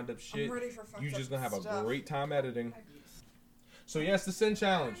got to wind up shit. I'm ready for fucked You up just gonna have a stuff. great time editing. So yes, the Sin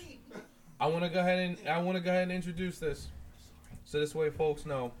Challenge. I want to go ahead and introduce this, so this way folks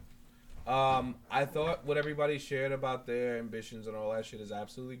know. I thought what everybody shared about their ambitions and all that shit is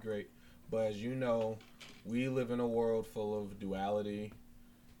absolutely great, But as you know, we live in a world full of duality,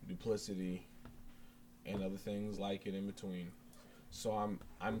 duplicity, and other things like it in between. So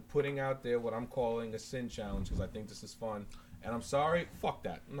I'm putting out there what I'm calling a sin challenge because I think this is fun. And I'm sorry, fuck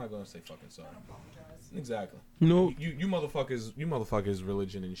that. I'm not gonna say fucking sorry. Don't apologize. Exactly. No. You motherfuckers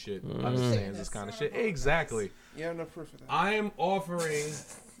religion and shit understands this kind of shit. Exactly. You have no proof of that. I am offering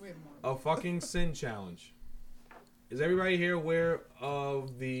We have more. a fucking sin challenge. Is everybody here aware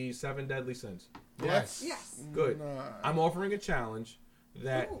of the 7 deadly sins? Yes. Yes. Good. Nah. I'm offering a challenge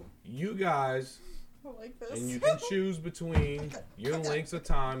that Ooh. you guys, I like this. and you can choose between your lengths of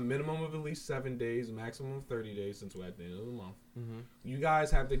time, minimum of at least 7 days, maximum of 30 days, since we're at the end of the month. You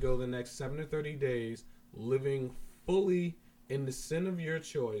guys have to go the next 7 to 30 days living fully in the sin of your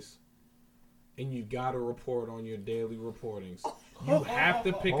choice, and you gotta report on your daily reportings. You have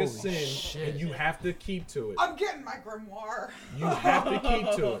to pick a sin, and you have to keep to it. I'm getting my grimoire. You have to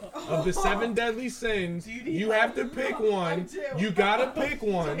keep to it. Of the 7 deadly sins, you have to pick one. You gotta pick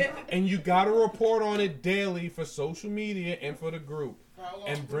one, and you gotta report on it daily for social media and for the group,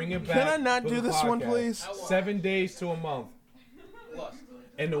 and bring it back. Can I not for do the this one, podcast. please? 7 days to a month.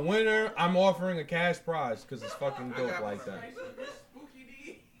 And the winner, I'm offering a cash prize because it's fucking dope like that.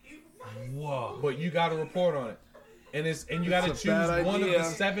 Whoa. But you gotta report on it. And you gotta It's a choose bad one of the idea.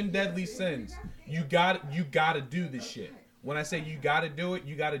 7 deadly sins. You gotta do this shit. When I say you gotta do it,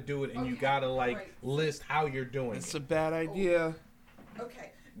 and you gotta list how you're doing It's it. a bad idea.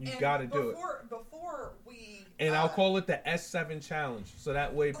 Okay. You and gotta do it. Before we. And I'll call it the S7 challenge, so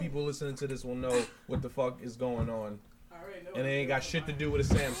that way people listening to this will know what the fuck is going on, I already know and it ain't got shit to do with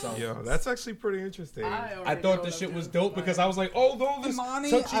a Samsung. Yo, that's actually pretty interesting. I thought this shit was dope because I was like, although this Imani,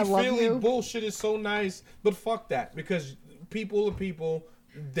 I love touchy-feely you. bullshit is so nice, but fuck that, because people are people.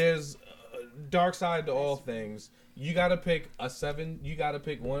 There's a dark side to all things. You gotta pick a 7. You gotta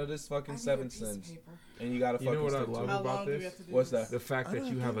pick one of this fucking 7 sins, and you gotta You know fucking what I stick love to How it. about long do we this? have to do What's this? that? The fact that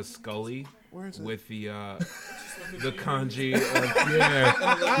you have a Scully Where is it? with the kanji.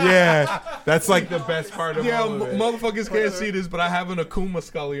 Yeah, that's like the best part of Yeah, all of it. motherfuckers can't see this, but I have an Akuma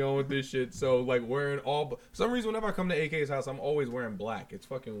Scully on with this shit. So like wearing all. For some reason, whenever I come to AK's house, I'm always wearing black. It's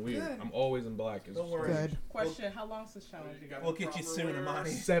fucking weird. Good. I'm always in black. It's Don't worry. Good. Question: how long's this challenge? You got We'll get you soon, Imani.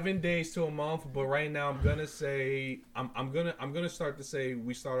 7 days to a month, but right now I'm gonna say I'm gonna start to say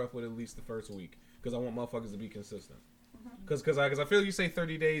we start off with at least the first week because I want motherfuckers to be consistent. Because I feel you say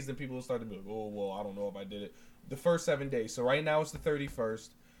 30 days, then people will start to be like, oh well, I don't know if I did it. The first 7 days. So right now it's the 31st.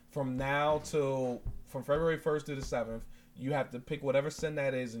 From February 1st to the 7th, you have to pick whatever sin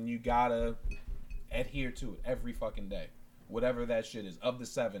that is, and you gotta adhere to it every fucking day, whatever that shit is of the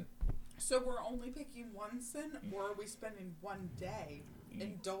 7. So we're only picking one sin, or are we spending one day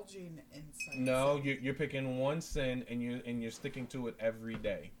indulging in sin? No, you're picking one sin and you're sticking to it every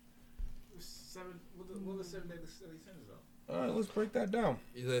day. What the 7 deadly sins though? All right, let's break that down.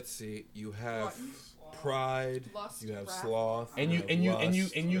 Let's see. You have Glutton, pride. lust, You have wrath. sloth. And you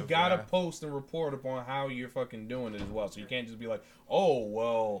have gotta wrath. post and report upon how you're fucking doing it as well. So you can't just be like, oh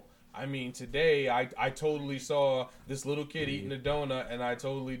well, I mean today I totally saw this little kid eating a donut and I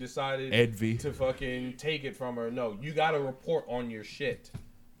totally decided Envy. to fucking take it from her. No, you gotta report on your shit.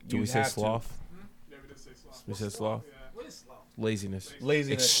 Do You we say have to. sloth? Yeah, we did say sloth. We said sloth. Yeah. What is sloth? Laziness.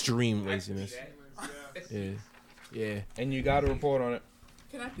 Laziness, Extreme laziness. Yeah. Yeah. Yeah. and you gotta report on it.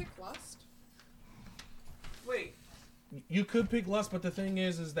 Can I pick lust? Wait. You could pick lust, but the thing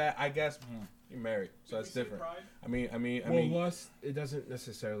is that I guess you're married, so that's Did we say different. pride? I mean, Well, lust, it doesn't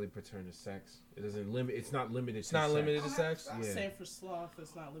necessarily pertain to sex. It doesn't limit. It's not limited. it's not limited to sex. sex. Yeah. Same for sloth.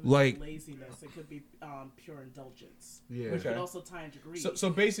 It's not limited Like- to laziness. It could be pure indulgence. Yeah. It Okay. could also tie into greed. So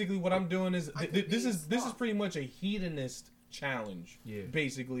basically, what I'm doing is I could this be is sloth. pretty much a hedonist challenge. Yeah.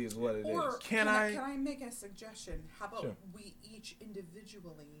 Basically, is what it is. Or Can can I- can I make a suggestion? How about Sure. we each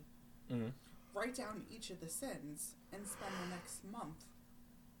individually Mhm. write down each of the sins and spend the next month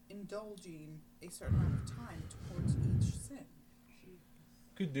indulging a certain amount of time towards each sin?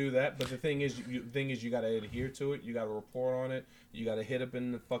 Could do that, but the thing is, you got to adhere to it. You got to report on it. You got to hit up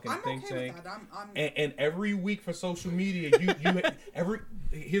in the fucking I'm think okay tank. with that. I'm And every week for social media,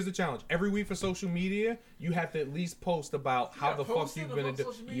 here's the challenge. Every week for social media, you have to at least post about how gotta the fuck post you've it been. on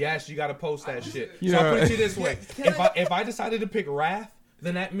social media? Yes, you got to post that shit. Yeah. So I'll put it to you this way: Can if I decided to pick wrath,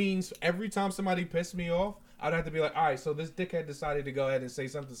 then that means every time somebody pissed me off, I'd have to be like, all right, so this dickhead decided to go ahead and say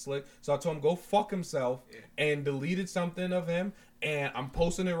something slick. So I told him go fuck himself and deleted something of him, and I'm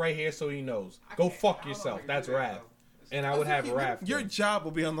posting it right here so he knows. Go fuck yourself. That's wrath. and I would have Raph. Your job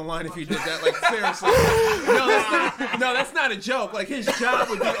will be on the line if you did that. Like, seriously. No, that's not a joke. Like, his job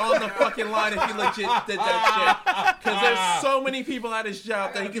would be on the fucking line if he legit did that shit. Because there's so many people at his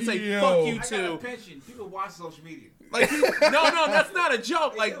job that he can say, fuck you I got a too. pension. People watch social media. Like, no, that's not a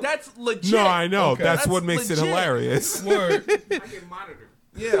joke. Like, that's legit. No, I know. Okay. That's what That's makes it legit. hilarious. Word. I get monitored.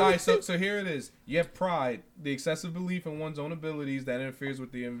 Yeah. All right, so here it is. You have pride, the excessive belief in one's own abilities that interferes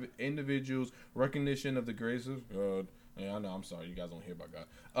with the individual's recognition of the grace of God. Yeah, I know. I'm sorry, you guys don't hear about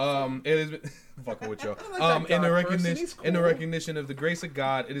God. It has been fucking with y'all. like that In the God person. recognition, He's in the cool. recognition of the grace of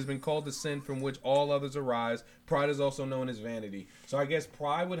God, it has been called the sin from which all others arise. Pride is also known as vanity. So I guess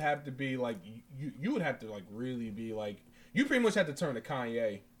pride would have to be like you would have to like really be like you pretty much have to turn to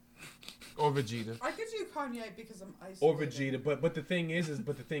Kanye. Or Vegeta. I could do Kanye because I'm isolated. Or Vegeta, but the thing is,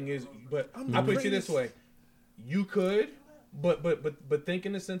 I'm I the put you this greatest. way: you could, but think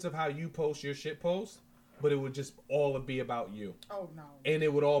in the sense of how you post your shit post, but it would just all be about you, Oh no. and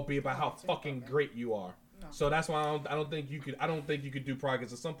it would all be about Oh, how it's fucking about me. great you are. No. So that's why I don't think you could do pride,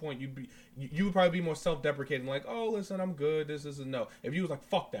 because at some point you would probably be more self-deprecating, like, oh listen, I'm good, this is a no. If you was like,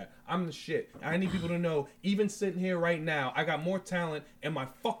 fuck that, I'm the shit, I need people to know, even sitting here right now, I got more talent in my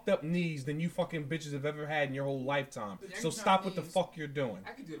fucked up knees than you fucking bitches have ever had in your whole lifetime. But So that's stop not what the knees. fuck you're doing.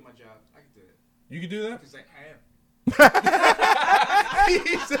 I can do it in my job. I can do it. You can do that? Because I am.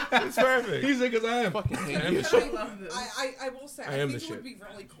 It's perfect. He's like, 'cause I am. Fucking hate I am you. the shit. I love this. I will say, I I, am think the it would shit. be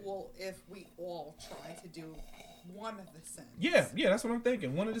really cool if we all try to do one of the sins. Yeah, that's what I'm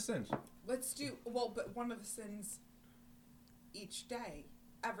thinking. One of the sins. Let's do, but one of the sins each day.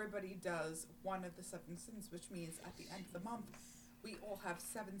 Everybody does one of the 7 sins, which means at the end of the month, we all have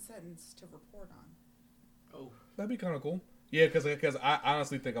 7 sins to report on. Oh. That'd be kind of cool. Yeah, because I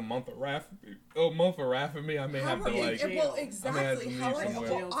honestly think a month of wrath for me, I may have to like. Well, I may have exactly. to How leave like,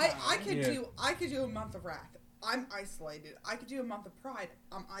 somewhere. well, I could Yeah. I could do a month of wrath. I'm isolated. I could do a month of pride.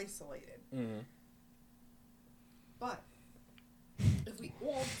 I'm isolated. Mhm. But if we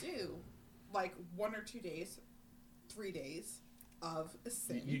all do like 1 or 2 days, 3 days of a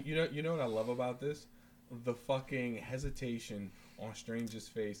sin, You know what I love about this? The fucking hesitation on Strange's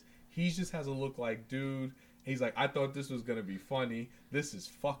face. He just has a look like, dude. He's like, I thought this was gonna be funny. This is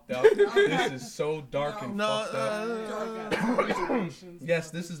fucked up. This is so dark and No, fucked up. Dark Congratulations Yes,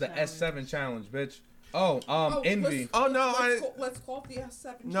 about this is the challenge. S7 challenge, bitch. Oh, Envy. Oh no, let's call it the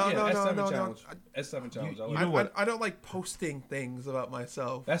S7. No, Yeah, no, S7 no, no. challenge. S7 challenge. I you like know it. what? I don't like posting things about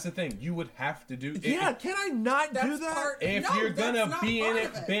myself. That's the thing. You would have to do. Yeah, can I not do That's that? part. If no, you're that's gonna not be in part it,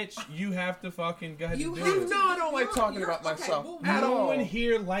 of bitch, you have to fucking go ahead You and have do to it. No, I don't like talking you're- about okay, myself well, at No all. one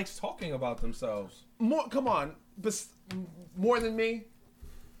here likes talking about themselves. More, come on, more than me,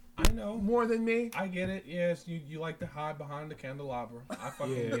 I know. more than me. I get it. Yes, you like to hide behind the candelabra. I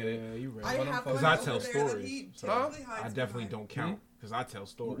fucking Yeah, get it. you right. I But I'm have fucking- one I over tell there stories, that he so typically hides I definitely behind. don't count because I tell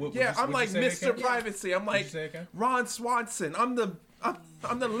stories. What- Yeah, I'm like what'd you say, Mr. Ken? Privacy. I'm What'd like you say, Ken? Ron Swanson. I'm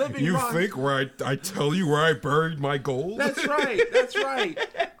the living You Ron. think where I tell you where I buried my gold? That's right. That's right.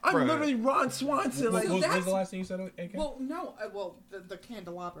 I'm Bruh. literally Ron Swanson. What Like, was that's- the last thing you said, AK? Well, no, the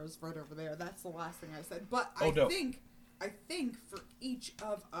candelabra is right over there. That's the last thing I said. But Oh, dope. I think for each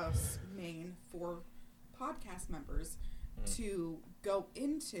of us main 4 podcast members to go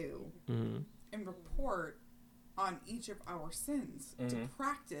into Mhm. and report on each of our sins to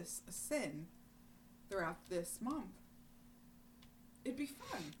practice a sin throughout this month. It'd be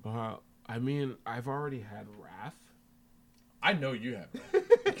fun. I mean, I've already had wrath. I know you have.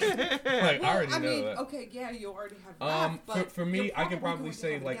 Like, I already I know mean, that. okay, yeah, you already have wrath, but For me, you're I can probably going to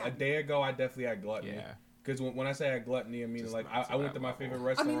say have it like a again. day ago, I definitely had gluttony. Yeah. Because when I say I had gluttony, I mean Just like not to I went that to my level. favorite I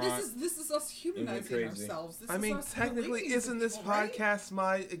restaurant. mean, this is us humanizing crazy. ourselves. This I is mean, us technically, relating to isn't this people, right? podcast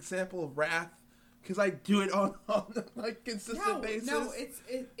my example of wrath? Because I do it on a like consistent basis. No, it's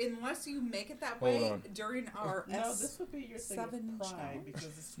unless you make it that Hold way on. during our No, this would be your thing S7 of pride challenge. because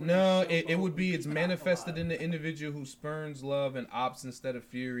it's where No, you show it would be love. it's You manifested talk a in lot. the individual who spurns love and opts instead of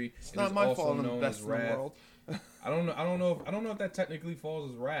fury. It's It not is my also fault. I'm the known best as in the wrath. world. I don't know if that technically falls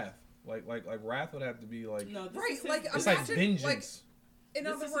as wrath. Like wrath would have to be like No, this Right, is like, it's imagine, like vengeance. In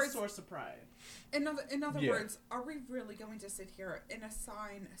this other is words, a source of pride. in other Yeah. words, are we really going to sit here and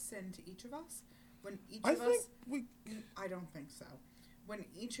assign a sin to each of us? When each I of think us, I don't think so. When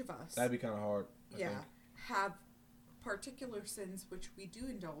each of us, That'd be kind of hard. I yeah, think. have particular sins which we do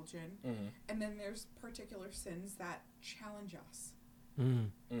indulge in, Mhm. and then there's particular sins that challenge us,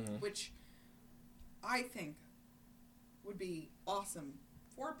 Mhm. which I think would be awesome.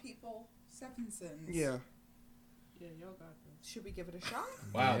 4 people, 7 sins. Yeah. Yeah, y'all got this. Should we give it a shot?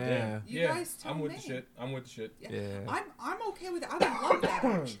 Wow, Yeah. damn. You Yeah, guys tell I'm with me. the shit. I'm with the shit. Yeah. Yeah. I'm okay with it. I would love that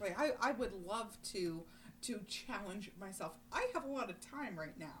actually. I would love to to challenge myself. I have a lot of time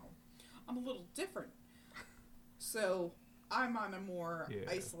right now. I'm a little different. So I'm on a more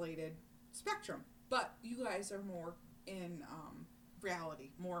isolated spectrum. But you guys are more in reality.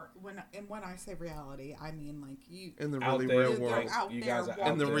 More when I say reality, I mean like you In the Out really there, real they're world. out You there guys are walking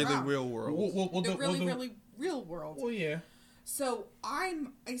out In the there. really around. real world. The really real world. Well, yeah. So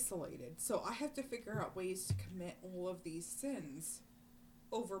I'm isolated. So I have to figure out ways to commit all of these sins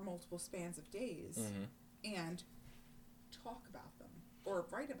over multiple spans of days and talk about them or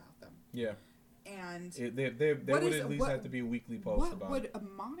write about them. Yeah. And There would at least have to be a weekly post what about would it.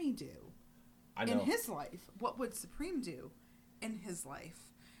 Amani do I know. in his life? What would Supreme do in his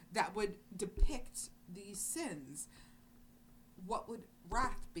life that would depict these sins? What would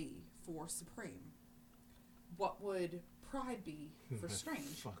wrath be for Supreme? What would pride be for Strange?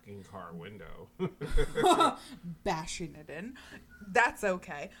 Fucking car window. Bashing it in. That's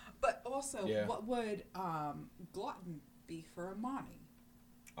okay. But also, Yeah. what would glutton be for Amani?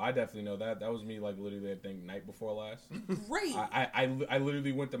 I definitely know that. That was me, like, literally, I think, night before last. Great. I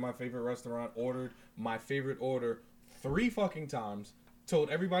literally went to my favorite restaurant, ordered my favorite order 3 fucking times, told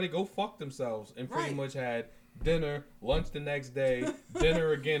everybody go fuck themselves, and pretty Right. much had dinner, lunch the next day,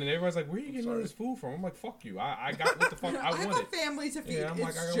 dinner again, and everybody's like, where are you getting all this food from? I'm like, fuck you. I got what the fuck I I have wanted. a family to feed. Yeah, I'm it's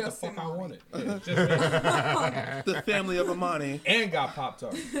like, I got what the just fuck I Amani. wanted. Yeah, it's just me. The family of Amani. And got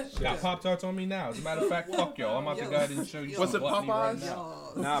Pop-Tarts. Got Pop-Tarts on me now. As a matter of fact, fuck y'all. I'm about to go ahead and show you Was some it gluttony right Popeyes? now.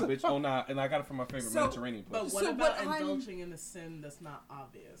 Yes. Nah, bitch. Oh, nah. And I got it from my favorite So- Mediterranean place. But what So about what I'm- indulging in a sin that's not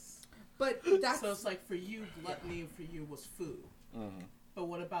obvious? But that's So it's like for you, gluttony for you was food. Mhm. But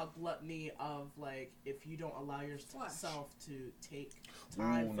what about gluttony of like if you don't allow yourself to take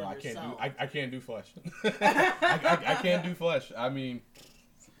time Ooh, for no, I yourself? can't do. I can't do flesh. I can't do flesh. I mean,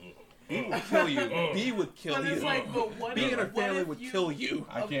 B would kill you. B would kill But you. it's like, but what B if, and her what family if would you, kill you.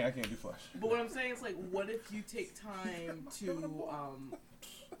 I can't do flesh. But what I'm saying is like, what if you take time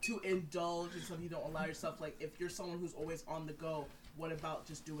to indulge in something you don't allow yourself? Like, if you're someone who's always on the go, what about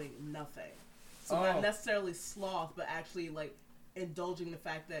just doing nothing? So Oh. not necessarily sloth, but actually like indulging the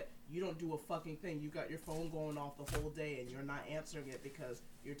fact that you don't do a fucking thing. You got your phone going off the whole day and you're not answering it because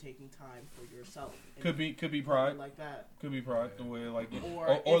you're taking time for yourself. And Could be pride. like that. Could be pride. The way like Or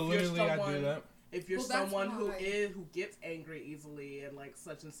or if you're literally I do someone- that. If you're Well, that's someone who why- who gets angry easily and like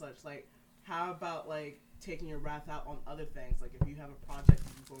such and such, like how about like taking your wrath out on other things? Like if you have a project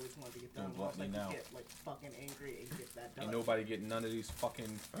that you've always wanted to get done, Don't well, it's gluttony like now. you get like fucking angry and get that done. Ain't nobody getting none of these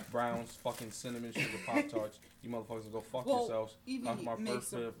fucking Browns, fucking cinnamon sugar Pop Tarts. You motherfuckers can go fuck well, yourselves. That's my Evie first makes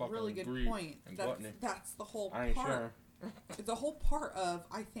bit a of fucking really good greed point. and That's, gluttony. that's the whole I ain't part. sure. The whole part of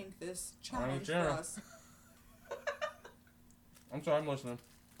I think this challenge for sure. us. I'm sorry, I'm listening.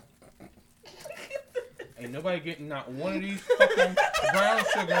 Ain't nobody getting not one of these fucking brown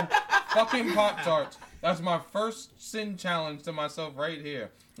sugar fucking Pop Tarts. That's my first sin challenge to myself right here.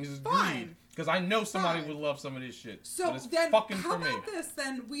 This is greed. Fine. Because I know somebody Fine. would love some of this shit. So but it's then, fucking how for me. about this?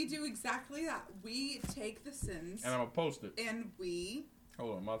 Then we do exactly that. We take the sins And I'm gonna post it. and we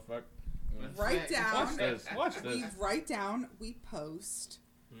Hold on, motherfucker. write down. Watch this. Watch We this. write down. We post,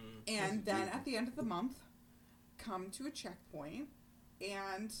 and then at the end of the month, come to a checkpoint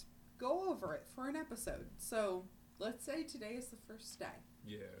and go over it for an episode. So let's say today is the first day.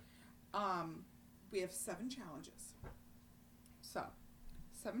 Yeah. We have 7 challenges. So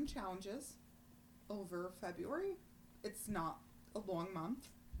 7 challenges over February. It's not a long month.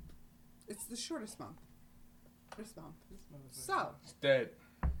 It's the shortest month. This month. So It's dead.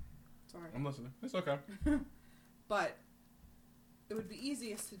 sorry. I'm listening. It's okay. But it would be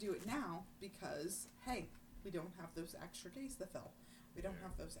easiest to do it now because, hey, we don't have those extra days to fill. We don't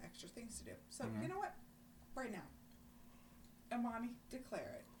have those extra things to do. So, you know what? Right now, Amani,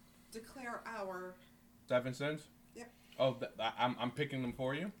 declare it. Declare our... 7 cents? Yep. Oh, I'm picking them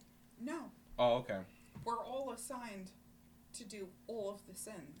for you? No. Oh, okay. We're all assigned to do all of the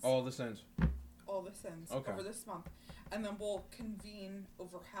sins. All the cents. All the sins Okay. over this month. And then we'll convene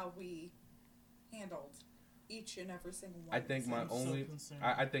over how we handled each and every single one. I of the think my sins. only... concerned.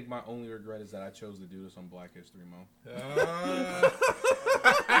 I think my only regret is that I chose to do this on Black History Month.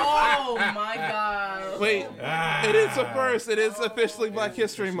 Oh my god. Wait, it is a first. It is officially Black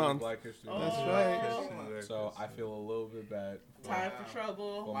History Officially Month. Black History That's Month. right. So I feel a little bit bad. Time for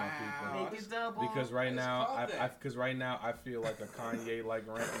trouble. For my people. Make it double. Because right now, I feel like a Kanye like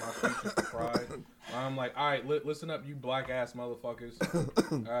rant in my future for pride. I'm like, all right, listen up, you black ass motherfuckers.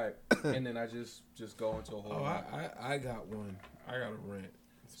 All right, and then I just go into a whole. Oh, I got one. I got a rant.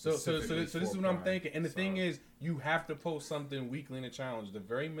 So Specifically this is for what I'm pride. thinking, and the So- thing is, you have to post something weekly in a challenge. The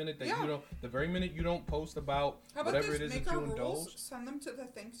very minute that Yeah. you don't post about How about whatever this? it is Make that our you rules, indulge. send them to the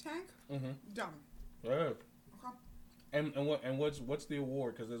think tank. Mm-hmm. Done. Yeah. Okay. And what's the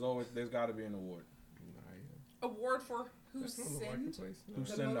award? Because there's got to be an award. Award for who That's not the sinned. marketplace. Who The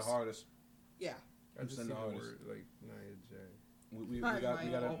sinned the most- hardest? Yeah. I just seen seen the the hardest? word like Nia J. We Alright,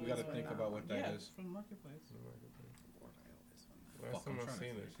 gotta always think win about what that yeah, is. from the marketplace. Award, I always win. Last Fuck, I'm time I trying to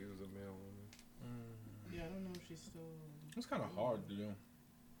seen her, think. she was a male woman. Yeah, I don't know if she's still. It's kind of hard to do.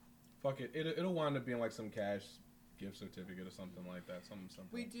 Fuck it. It'll wind up being like some cash gift certificate or something like that. Something simple.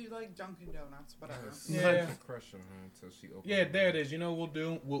 We do like Dunkin' Donuts, whatever. Yeah. Such a crush on her until she opened. Yeah, her there mouth. it is. You know,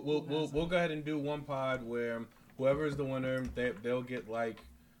 we'll go ahead and do one pod where whoever is the winner, they'll get like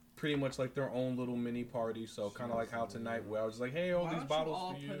pretty much like their own little mini party. So kind of like how tonight, where I was like, hey, all Why these don't bottles you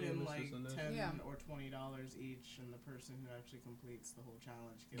all for you, put in and like this, and this. $10 Yeah. or $20 each, and the person who actually completes the whole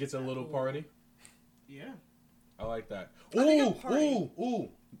challenge Gets a that little whole- party. Yeah. I like that. I think a Ooh, party. ooh.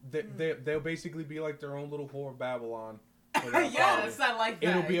 They'll basically be like their own little whore of Babylon. for that Yeah, party. it's not like that.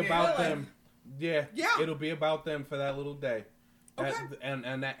 It'll be yeah. about Really? them. Yeah. Yeah. It'll be about them for that little day. Okay. And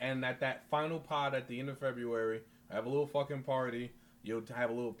at that final pod at the end of February, have a little fucking party. You'll have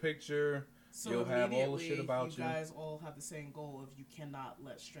a little picture. So You'll have all the shit immediately, about you. You guys all have the same goal of you cannot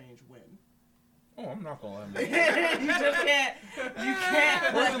let Strange win. Oh, I'm not gonna let you him. just can't. You can't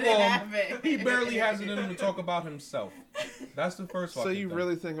First let of it all, happen. he barely has it in him to talk about himself. That's the first So fucking you thing.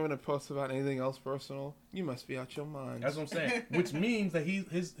 really think I'm gonna post about anything else personal? You must be out your mind. That's what I'm saying. Which means that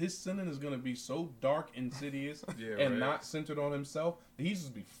his sinning is gonna be so dark, insidious, Yeah, and right. not centered on himself. That he's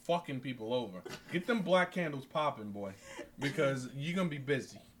just be fucking people over. Get them black candles popping, boy, because you're gonna be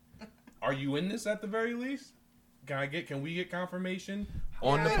busy. Are you in this at the very least? Can we get confirmation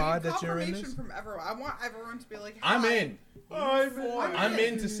on the Yeah, pod that you're in confirmation this? from everyone. I want everyone to be like, I'm "Hi, in. I'm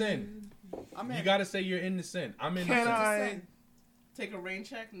in to sin. I'm in. You gotta say you're in to sin. I'm in to Can sin. I? Take a rain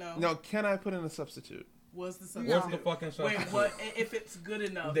check? No. No, can I put in a substitute? What's the No. substitute? What's the fucking Wait, substitute? what? If it's good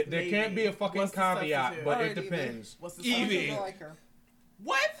enough, There can't be a maybe. fucking What's the caveat, substitute? but Alright, it depends. What's the Evie. substitute? I like her.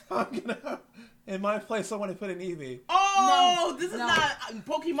 What? I'm gonna. In my place, I want to put an Eevee. Oh, this is No. not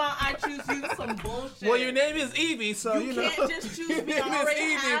Pokemon. I choose you. Some bullshit. Well, your name is Eevee, so You you know. can't just choose Your me. name I is already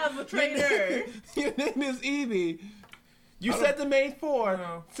Eevee. have a trainer. Your name is Eevee. You I said the main four.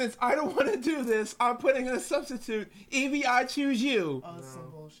 No. Since I don't want to do this, I'm putting in a substitute. Eevee, I choose you. Oh, that's some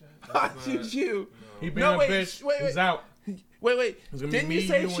bullshit. I That's choose not- you. He being No, a wait, bitch. wait, He's wait. out. Wait. It's gonna be Didn't me, you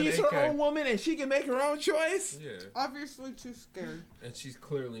say you, and she's AK. her own woman and she can make her own choice? Yeah, Obviously too scared. and she's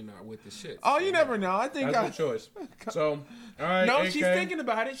clearly not with the shit. Oh, so you never know. I think That's your choice. So, all right. No, AK. she's thinking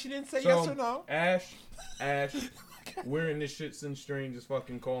about it. She didn't say So, yes or no. Ash, we're in this shit since Strange is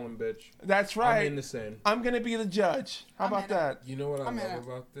fucking calling, bitch. That's I'm right. in the sin. I'm gonna be the judge. How I'm about in it. that? You know what I I'm in love it.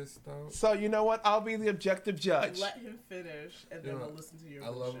 about this though? So you know what? I'll be the objective judge. Let him finish, and then You know, we'll listen to your I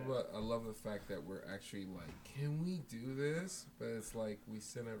love bullshit. I love the fact that we're actually like, can we do this? But it's like we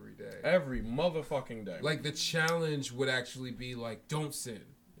sin every day. Every motherfucking day. Like the challenge would actually be like, don't sin.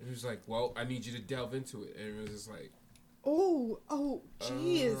 And he was like, well, I need you to delve into it. And it was just like, Oh,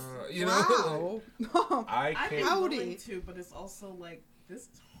 jeez. you know, Wow. I I'd be can't. Howdy. willing to, but it's also like this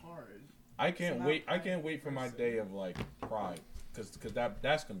is hard. I can't not wait. I that can't wait for my person. day of like pride, because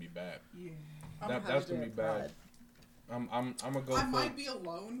that's gonna be bad. Yeah. That's gonna be bad. I'm gonna go I for. might be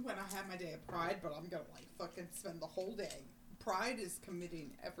alone when I have my day of pride, but I'm gonna like fucking spend the whole day. Pride is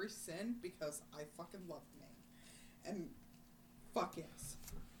committing every sin because I fucking love me, and fuck yes.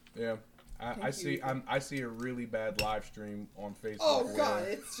 Yeah. I Thank see. you. I see a really bad live stream on Facebook. Oh where, god,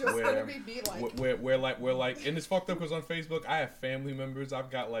 it's just where- gonna be me like. where like, and it's fucked up because on Facebook I have family members. I've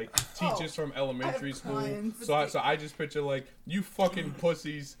got like teachers from elementary school. clients. So I just picture like, you fucking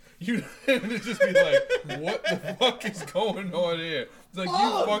pussies. You and it just be like, what the fuck is going on here? It's like,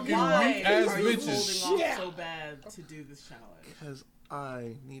 Oh, you fucking Why weak ass are you bitches. holding Yeah. off so bad to do this challenge? Because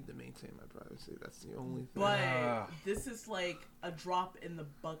I need to maintain my privacy. That's the only thing. But Ah. this is like a drop in the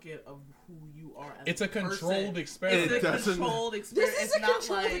bucket of who you are as It's a person. controlled experiment. It's a doesn't- controlled This experience. is It's a not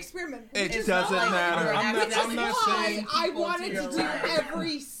controlled like experiment. It it's doesn't not like matter. you're I'm not- Which is I'm not why saying I people wanted to to your do life.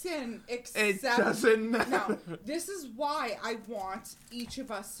 every sin It except. doesn't matter. No, this is why I want each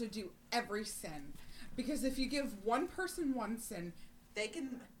of us to do every sin. Because if you give one person one sin, they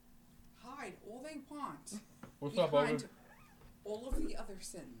can hide all they want What's up, behind Owen? all of the other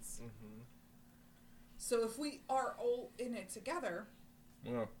sins. Mm-hmm. So if we are all in it together,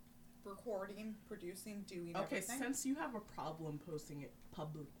 Yeah. recording, producing, doing okay, everything. since you have a problem posting it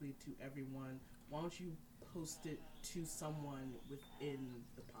publicly to everyone, why don't you post it to someone within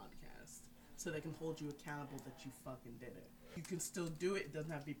the podcast so they can hold you accountable that you fucking did it? You can still do it. It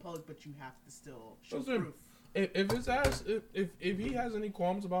doesn't have to be public, but you have to still show Listen, proof. If he has any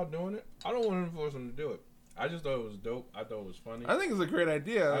qualms about doing it, I don't want to force him to do it. I just thought it was dope. I thought it was funny. I think it's a great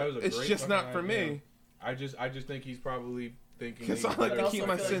idea. That was a It's great just not fucking for idea. me. I just think he's probably thinking. Cause he's I like But better- to also keep I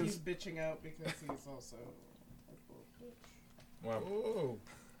my feel like sins. he's bitching out because he's also a little bitch. Wow. Oh.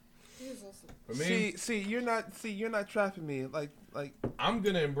 He is also. For me, See, you're not trapping me. Like, I'm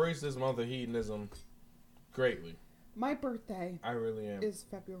gonna embrace this month of hedonism greatly. My birthday I really am. is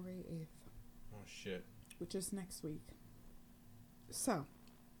February 8th, Oh shit. which is next week. So,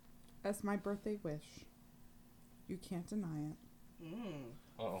 as my birthday wish, you can't deny it.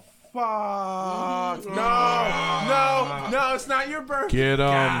 Uh-oh. fuck. Mhm. No, it's not your birthday. Get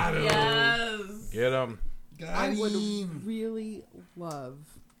him. Yes. Get him. I would really love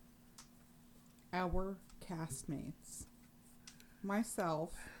our castmates,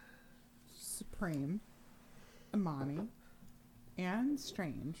 myself, Supreme, Imani, and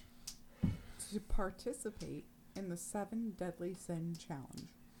Strange, to participate in the 7 Deadly Sin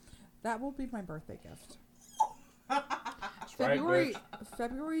Challenge. That will be my birthday gift. Right,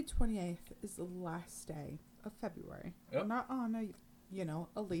 February 28th is the last day of February. Yep. We're not on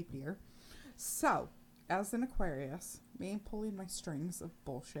a leap year. So, as an Aquarius, me pulling my strings of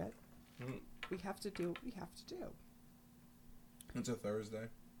bullshit, we have to do what we have to do. It's a Thursday.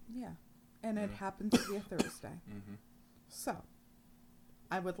 Yeah. And it happens to be a Thursday. Mm-hmm. So,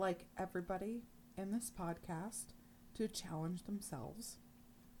 I would like everybody in this podcast to challenge themselves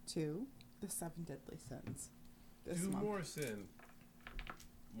to the 7 deadly sins this Do month. more sin.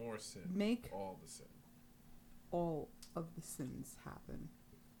 More sin. Make All the sin. all of the sins happen.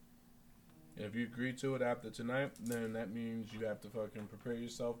 If you agree to it after tonight, then that means you have to fucking prepare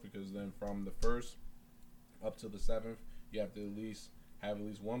yourself, because then from the 1st up to the 7th, you have to have at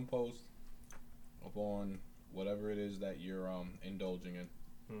least one post upon whatever it is that you're indulging in.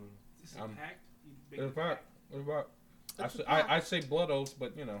 This is Um, packed. You big What about? What about? It's a fact. I say blood oaths,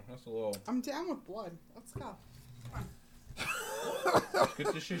 but you know that's a little. I'm down with blood. Let's go.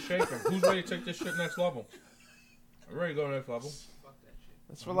 Get this shit shaking. Who's ready to take this shit next level? I'm ready to go next level. Fuck that shit.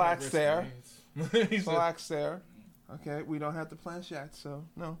 Let's relax there. He said, Relax there. Okay, we don't have the plans yet, so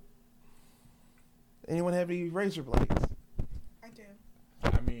no. Anyone have any razor blades? I do.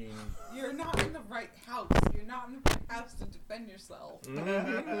 I mean, You're not in the right house. You're not in the right house to defend yourself. You're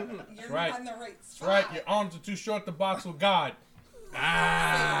right. not in the right that's spot. right. Your arms are too short to box with God.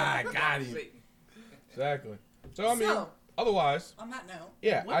 Ah, got him. Satan. Exactly. So I mean, So- otherwise, On that note,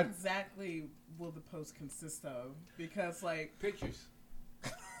 yeah. What exactly will the post consist of? Because like Pictures.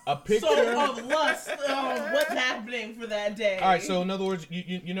 A picture. so of lust, what's happening for that day? All right. So in other words,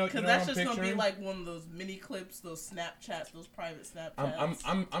 you know, because what that's I'm just gonna picturing? be like one of those mini clips, those Snapchats, those private Snapchats.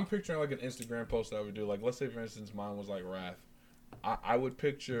 I'm picturing like an Instagram post that I would do. Like, let's say for instance, mine was like Wrath. I would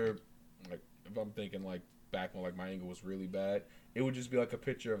picture, like, if I'm thinking like back when like my anger was really bad, it would just be like a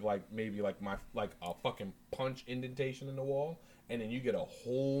picture of like maybe like my like a fucking punch indentation in the wall, and then you get a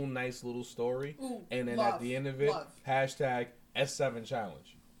whole nice little story, Ooh, and then love, at the end of it, love. hashtag S7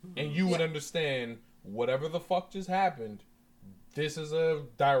 challenge, and you would Yeah. understand whatever the fuck just happened. This is a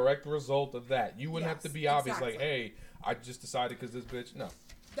direct result of that. You wouldn't have to Yes, be obvious exactly. like, hey, I just decided because this bitch. No.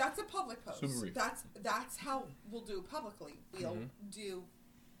 that's a public post. Super brief. That's how we'll do it publicly. We'll Mhm. do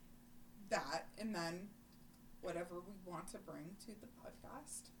that, and then whatever we want to bring to the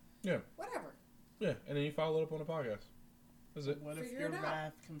podcast. Yeah. Whatever. Yeah, and then you follow it up on the podcast. That's it. What if Figure your it out.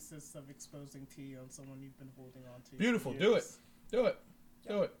 wrath consists of exposing tea on someone you've been holding on to? for Beautiful. Do it. years? Do it.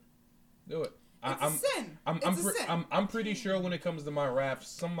 Do it. Do it. It's a sin. It's a sin. I'm pretty sure when it comes to my rap,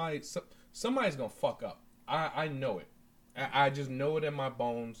 somebody's gonna fuck up. I know it. I just know it in my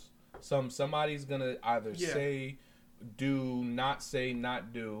bones. Somebody's gonna either say, do, not say,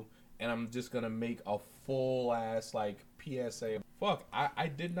 not do, and I'm just gonna make a full ass like PSA. Fuck. I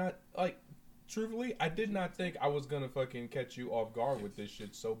did not like. Truthfully, I did not think I was gonna fucking catch you off guard with this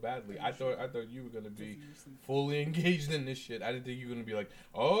shit so badly. I thought you were gonna be fully engaged in this shit. I didn't think you were gonna be like,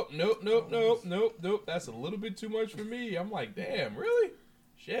 oh nope. That's a little bit too much for me. I'm like, damn, really?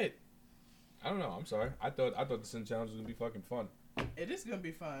 Shit. I don't know. I'm sorry. I thought the Sin Challenge was gonna be fucking fun. It is gonna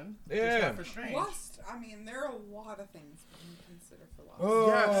be fun. Yeah. Just not for strange. Lust. I mean, there are a lot of things we can consider for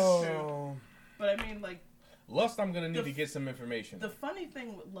lust. Oh. But I mean, like, Lust, I'm gonna need The to get some information. the funny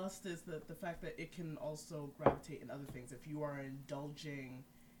thing with lust is that the fact that it can also gravitate in other things. If you are indulging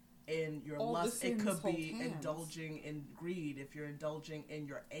in your All the lust, it sins could hold be hands. indulging in greed. If you're indulging in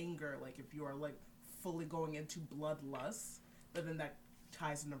your anger, like if you are like fully going into bloodlust, but then that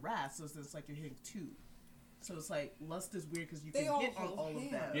ties into wrath. So it's like you're hitting two. So it's like lust is weird because you They can all hit on hold all of them.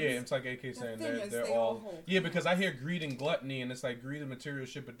 hands. Yeah, it's like AK saying thing is, they're they all all hold yeah, because I hear greed and gluttony, and it's like greed and material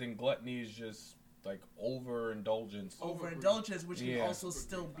shit, but then gluttony is just like overindulgence. Overindulgence, which can Yeah. also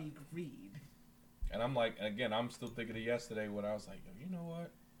still be greed. And I'm like, again, I'm still thinking of yesterday when I was like, yo, you know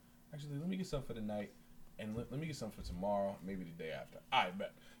what? Actually, let me get something for the night. and let me get something for tomorrow, maybe the day after. I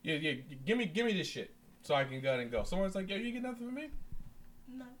bet. Yeah. Give me this shit so I can go ahead and go. Someone's like, yo, you get nothing for me?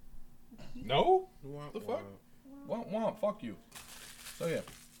 No. No? The fuck? Womp, fuck you. So yeah,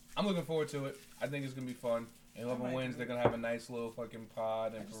 I'm looking forward to it. I think it's gonna be fun. And whoever wins, they're gonna have a nice little fucking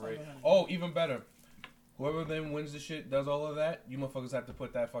pod and parade. Oh, even better. Whoever then wins the shit, does all of that, you motherfuckers have to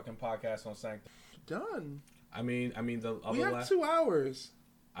put that fucking podcast on Sanctum. Done. I mean the other We have 2 hours.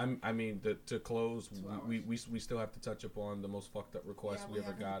 to close, we still have to touch upon the most fucked up requests we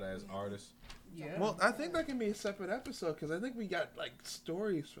ever got as artists. Yeah. Well, I think that can be a separate episode because I think we got like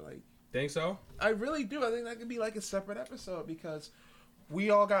stories for like. Think so? I really do. I think that could be like a separate episode because we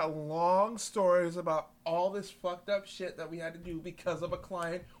all got long stories about all this fucked up shit that we had to do because of a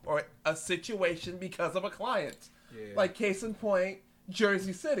client or a situation because of a client. Yeah. Like case in point,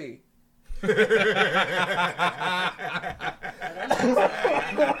 Jersey City.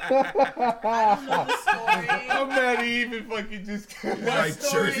 I'm mad he even fucking just Like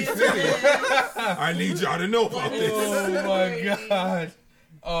Jersey City. I need y'all to know about this. Oh my god.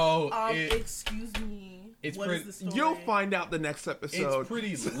 Oh, excuse me. It's what pretty. is the story? You'll find out the next episode. It's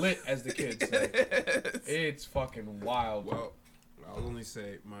pretty lit, as the kids say. It's fucking wild. Well, I'll only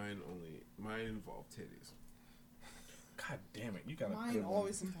say mine involve titties. God damn it, you got a Mine good one.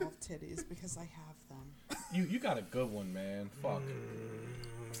 always involve titties because I have them. You got a good one, man. Fuck.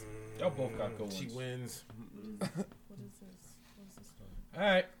 Y'all both got good ones. She wins. What is this? What is the story? All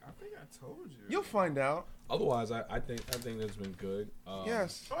right. I think I told you. You'll find out. Otherwise, I think that's been good.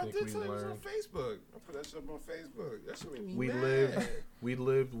 Yes. Oh, I think did we tell you it was on learned. Facebook. I put that shit up on Facebook. That shit made me We mad.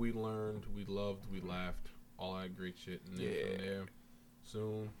 lived, we learned, we loved, we laughed, all that great shit. And then from there,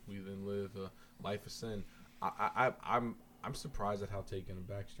 soon we then live a life of sin. I'm surprised at how taken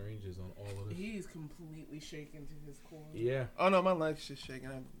aback Strange is on all of this. He's completely shaken to his core. Yeah, Oh no, my leg's just shaking.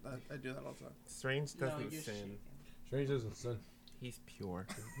 I do that all the time. Strange No, doesn't you're sin. shaking. Strange doesn't sin. He's pure.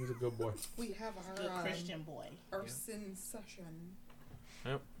 He's a good boy. We have Good our Christian boy. our sin session.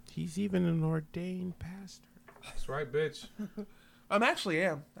 He's even an ordained pastor. That's right, bitch. I actually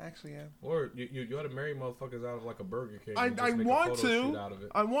am. Or you ought to marry motherfuckers out of like a Burger King. I and just make a want photo shoot to. out of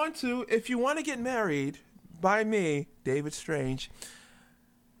it. I want to. If you want to get married by me, David Strange.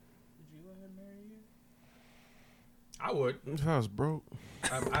 Would you let him marry you? I would. If I was broke.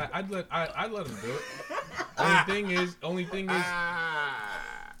 I'd let him do it. Only thing is.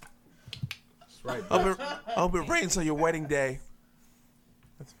 That's right. Bitch. Hope it rains on your wedding day.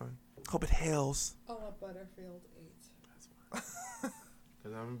 That's fine. Hope it hails. Oh, a Butterfield 8.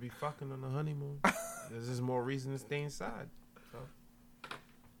 Because I'm going to be fucking on the honeymoon. There's just more reason to stay inside. So.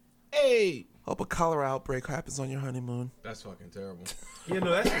 Hey! Hope a cholera outbreak happens on your honeymoon. That's fucking terrible. Yeah,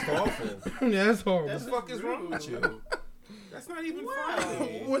 no, that's just awful. Yeah, that's horrible. What the fuck is wrong with you? That's not even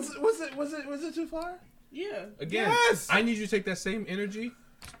funny. Was it too far? Yeah. Again, Yes! I need you to take that same energy,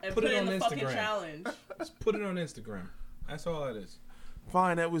 And Put put it it in on the fucking Instagram. challenge. just put it on Instagram. That's all that is.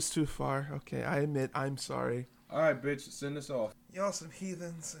 Fine, that was too far. Okay, I admit, I'm sorry. All right, bitch, send this off. Y'all some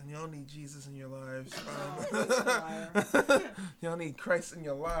heathens, and y'all need Jesus in your lives. Liar. Y'all need Christ in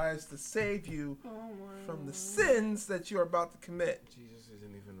your lives to save you from the sins that you're about to commit. Jesus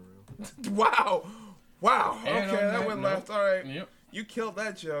isn't even real. Wow. And Okay, on that that went note- left. All right. Yep. You killed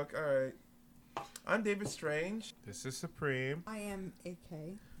that joke. All right. I'm David Strange. This is Supreme. I am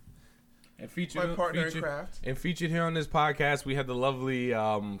AK. And featured My partner in craft. And featured here on this podcast, we had the lovely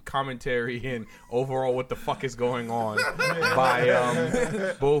commentary and overall what the fuck is going on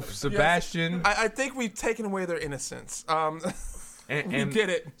by both Sebastian I think we've taken away their innocence. and We did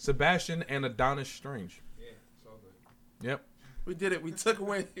it. Sebastian and Adonis Strange. Yeah, it's all good. Yep. We did it. We took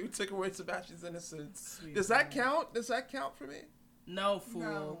away Sebastian's innocence. Does that count? Does that count for me? No, fool.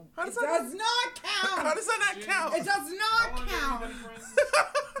 No. How does It that- does not count. How does that not count? It does not count.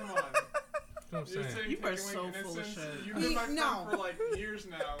 Come on. You know what I'm You're saying? saying You take are away so innocence? full of shit. You've been my friend No. for like years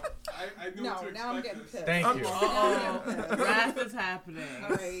now. I know No, what to now I'm expect getting this. pissed. Thank you. Uh-oh. Wrath is happening. All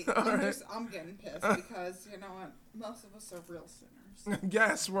right. I'm getting pissed because you know what? Most of us are real sinners,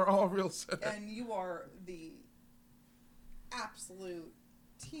 Yes, we're all real sinners. and you are the absolute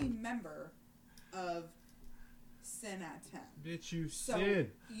team member of Sin at 10. Bitch, you So sin.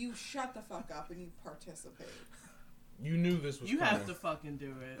 you shut the fuck up and you participate. You knew this was You coming. have to fucking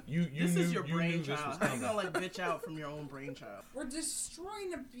do it. You This knew is your you knew this was brainchild. How you coming. gonna like bitch out from your own brainchild? We're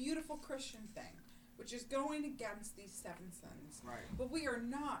destroying a beautiful Christian thing, which is going against these 7 sins. Right. But we are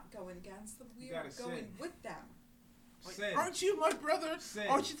not going against them. We You are gotta going sin. with them. Sin. Aren't you my brother? Sin.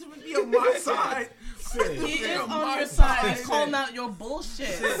 Aren't you to be on my side? He is on on my your side. He's side. calling out your bullshit.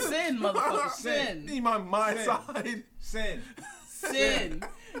 Sin, motherfucker. Sin. Be on my Sin. side. Sin. Sin.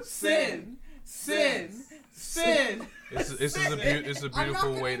 Sin. Sin. This is a I'm not beautiful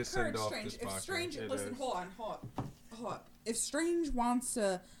gonna way to send encourage off Strange. this If podcast. Strange, It listen, is. hold on. If Strange wants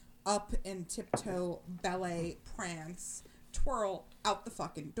to up and tiptoe, ballet, prance, twirl out the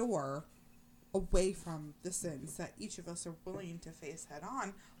fucking door, away from the sins that each of us are willing to face head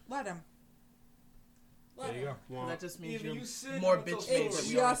on, let him. There you go. That just means Either you're you sin more or bitch tell made stories. than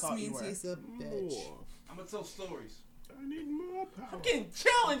It we always just thought you means were. he's a bitch. I'm gonna tell stories. I need more power. I'm getting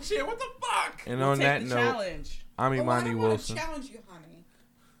challenged here. What the fuck? And We'll on take that the note, challenge. I'm Oh, I Imani don't want Wilson. to challenge you, honey.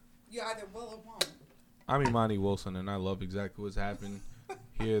 You either will or won't. I'm Imani Wilson, and I love exactly what's happened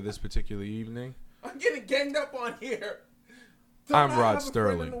here this particular evening. I'm getting ganged up on here. I'm Don't I Rod have a friend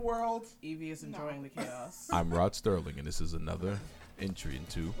Sterling. In the world? Evie is enjoying the chaos. I'm Rod Sterling, and this is another entry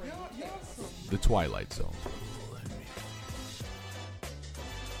into the Twilight Zone.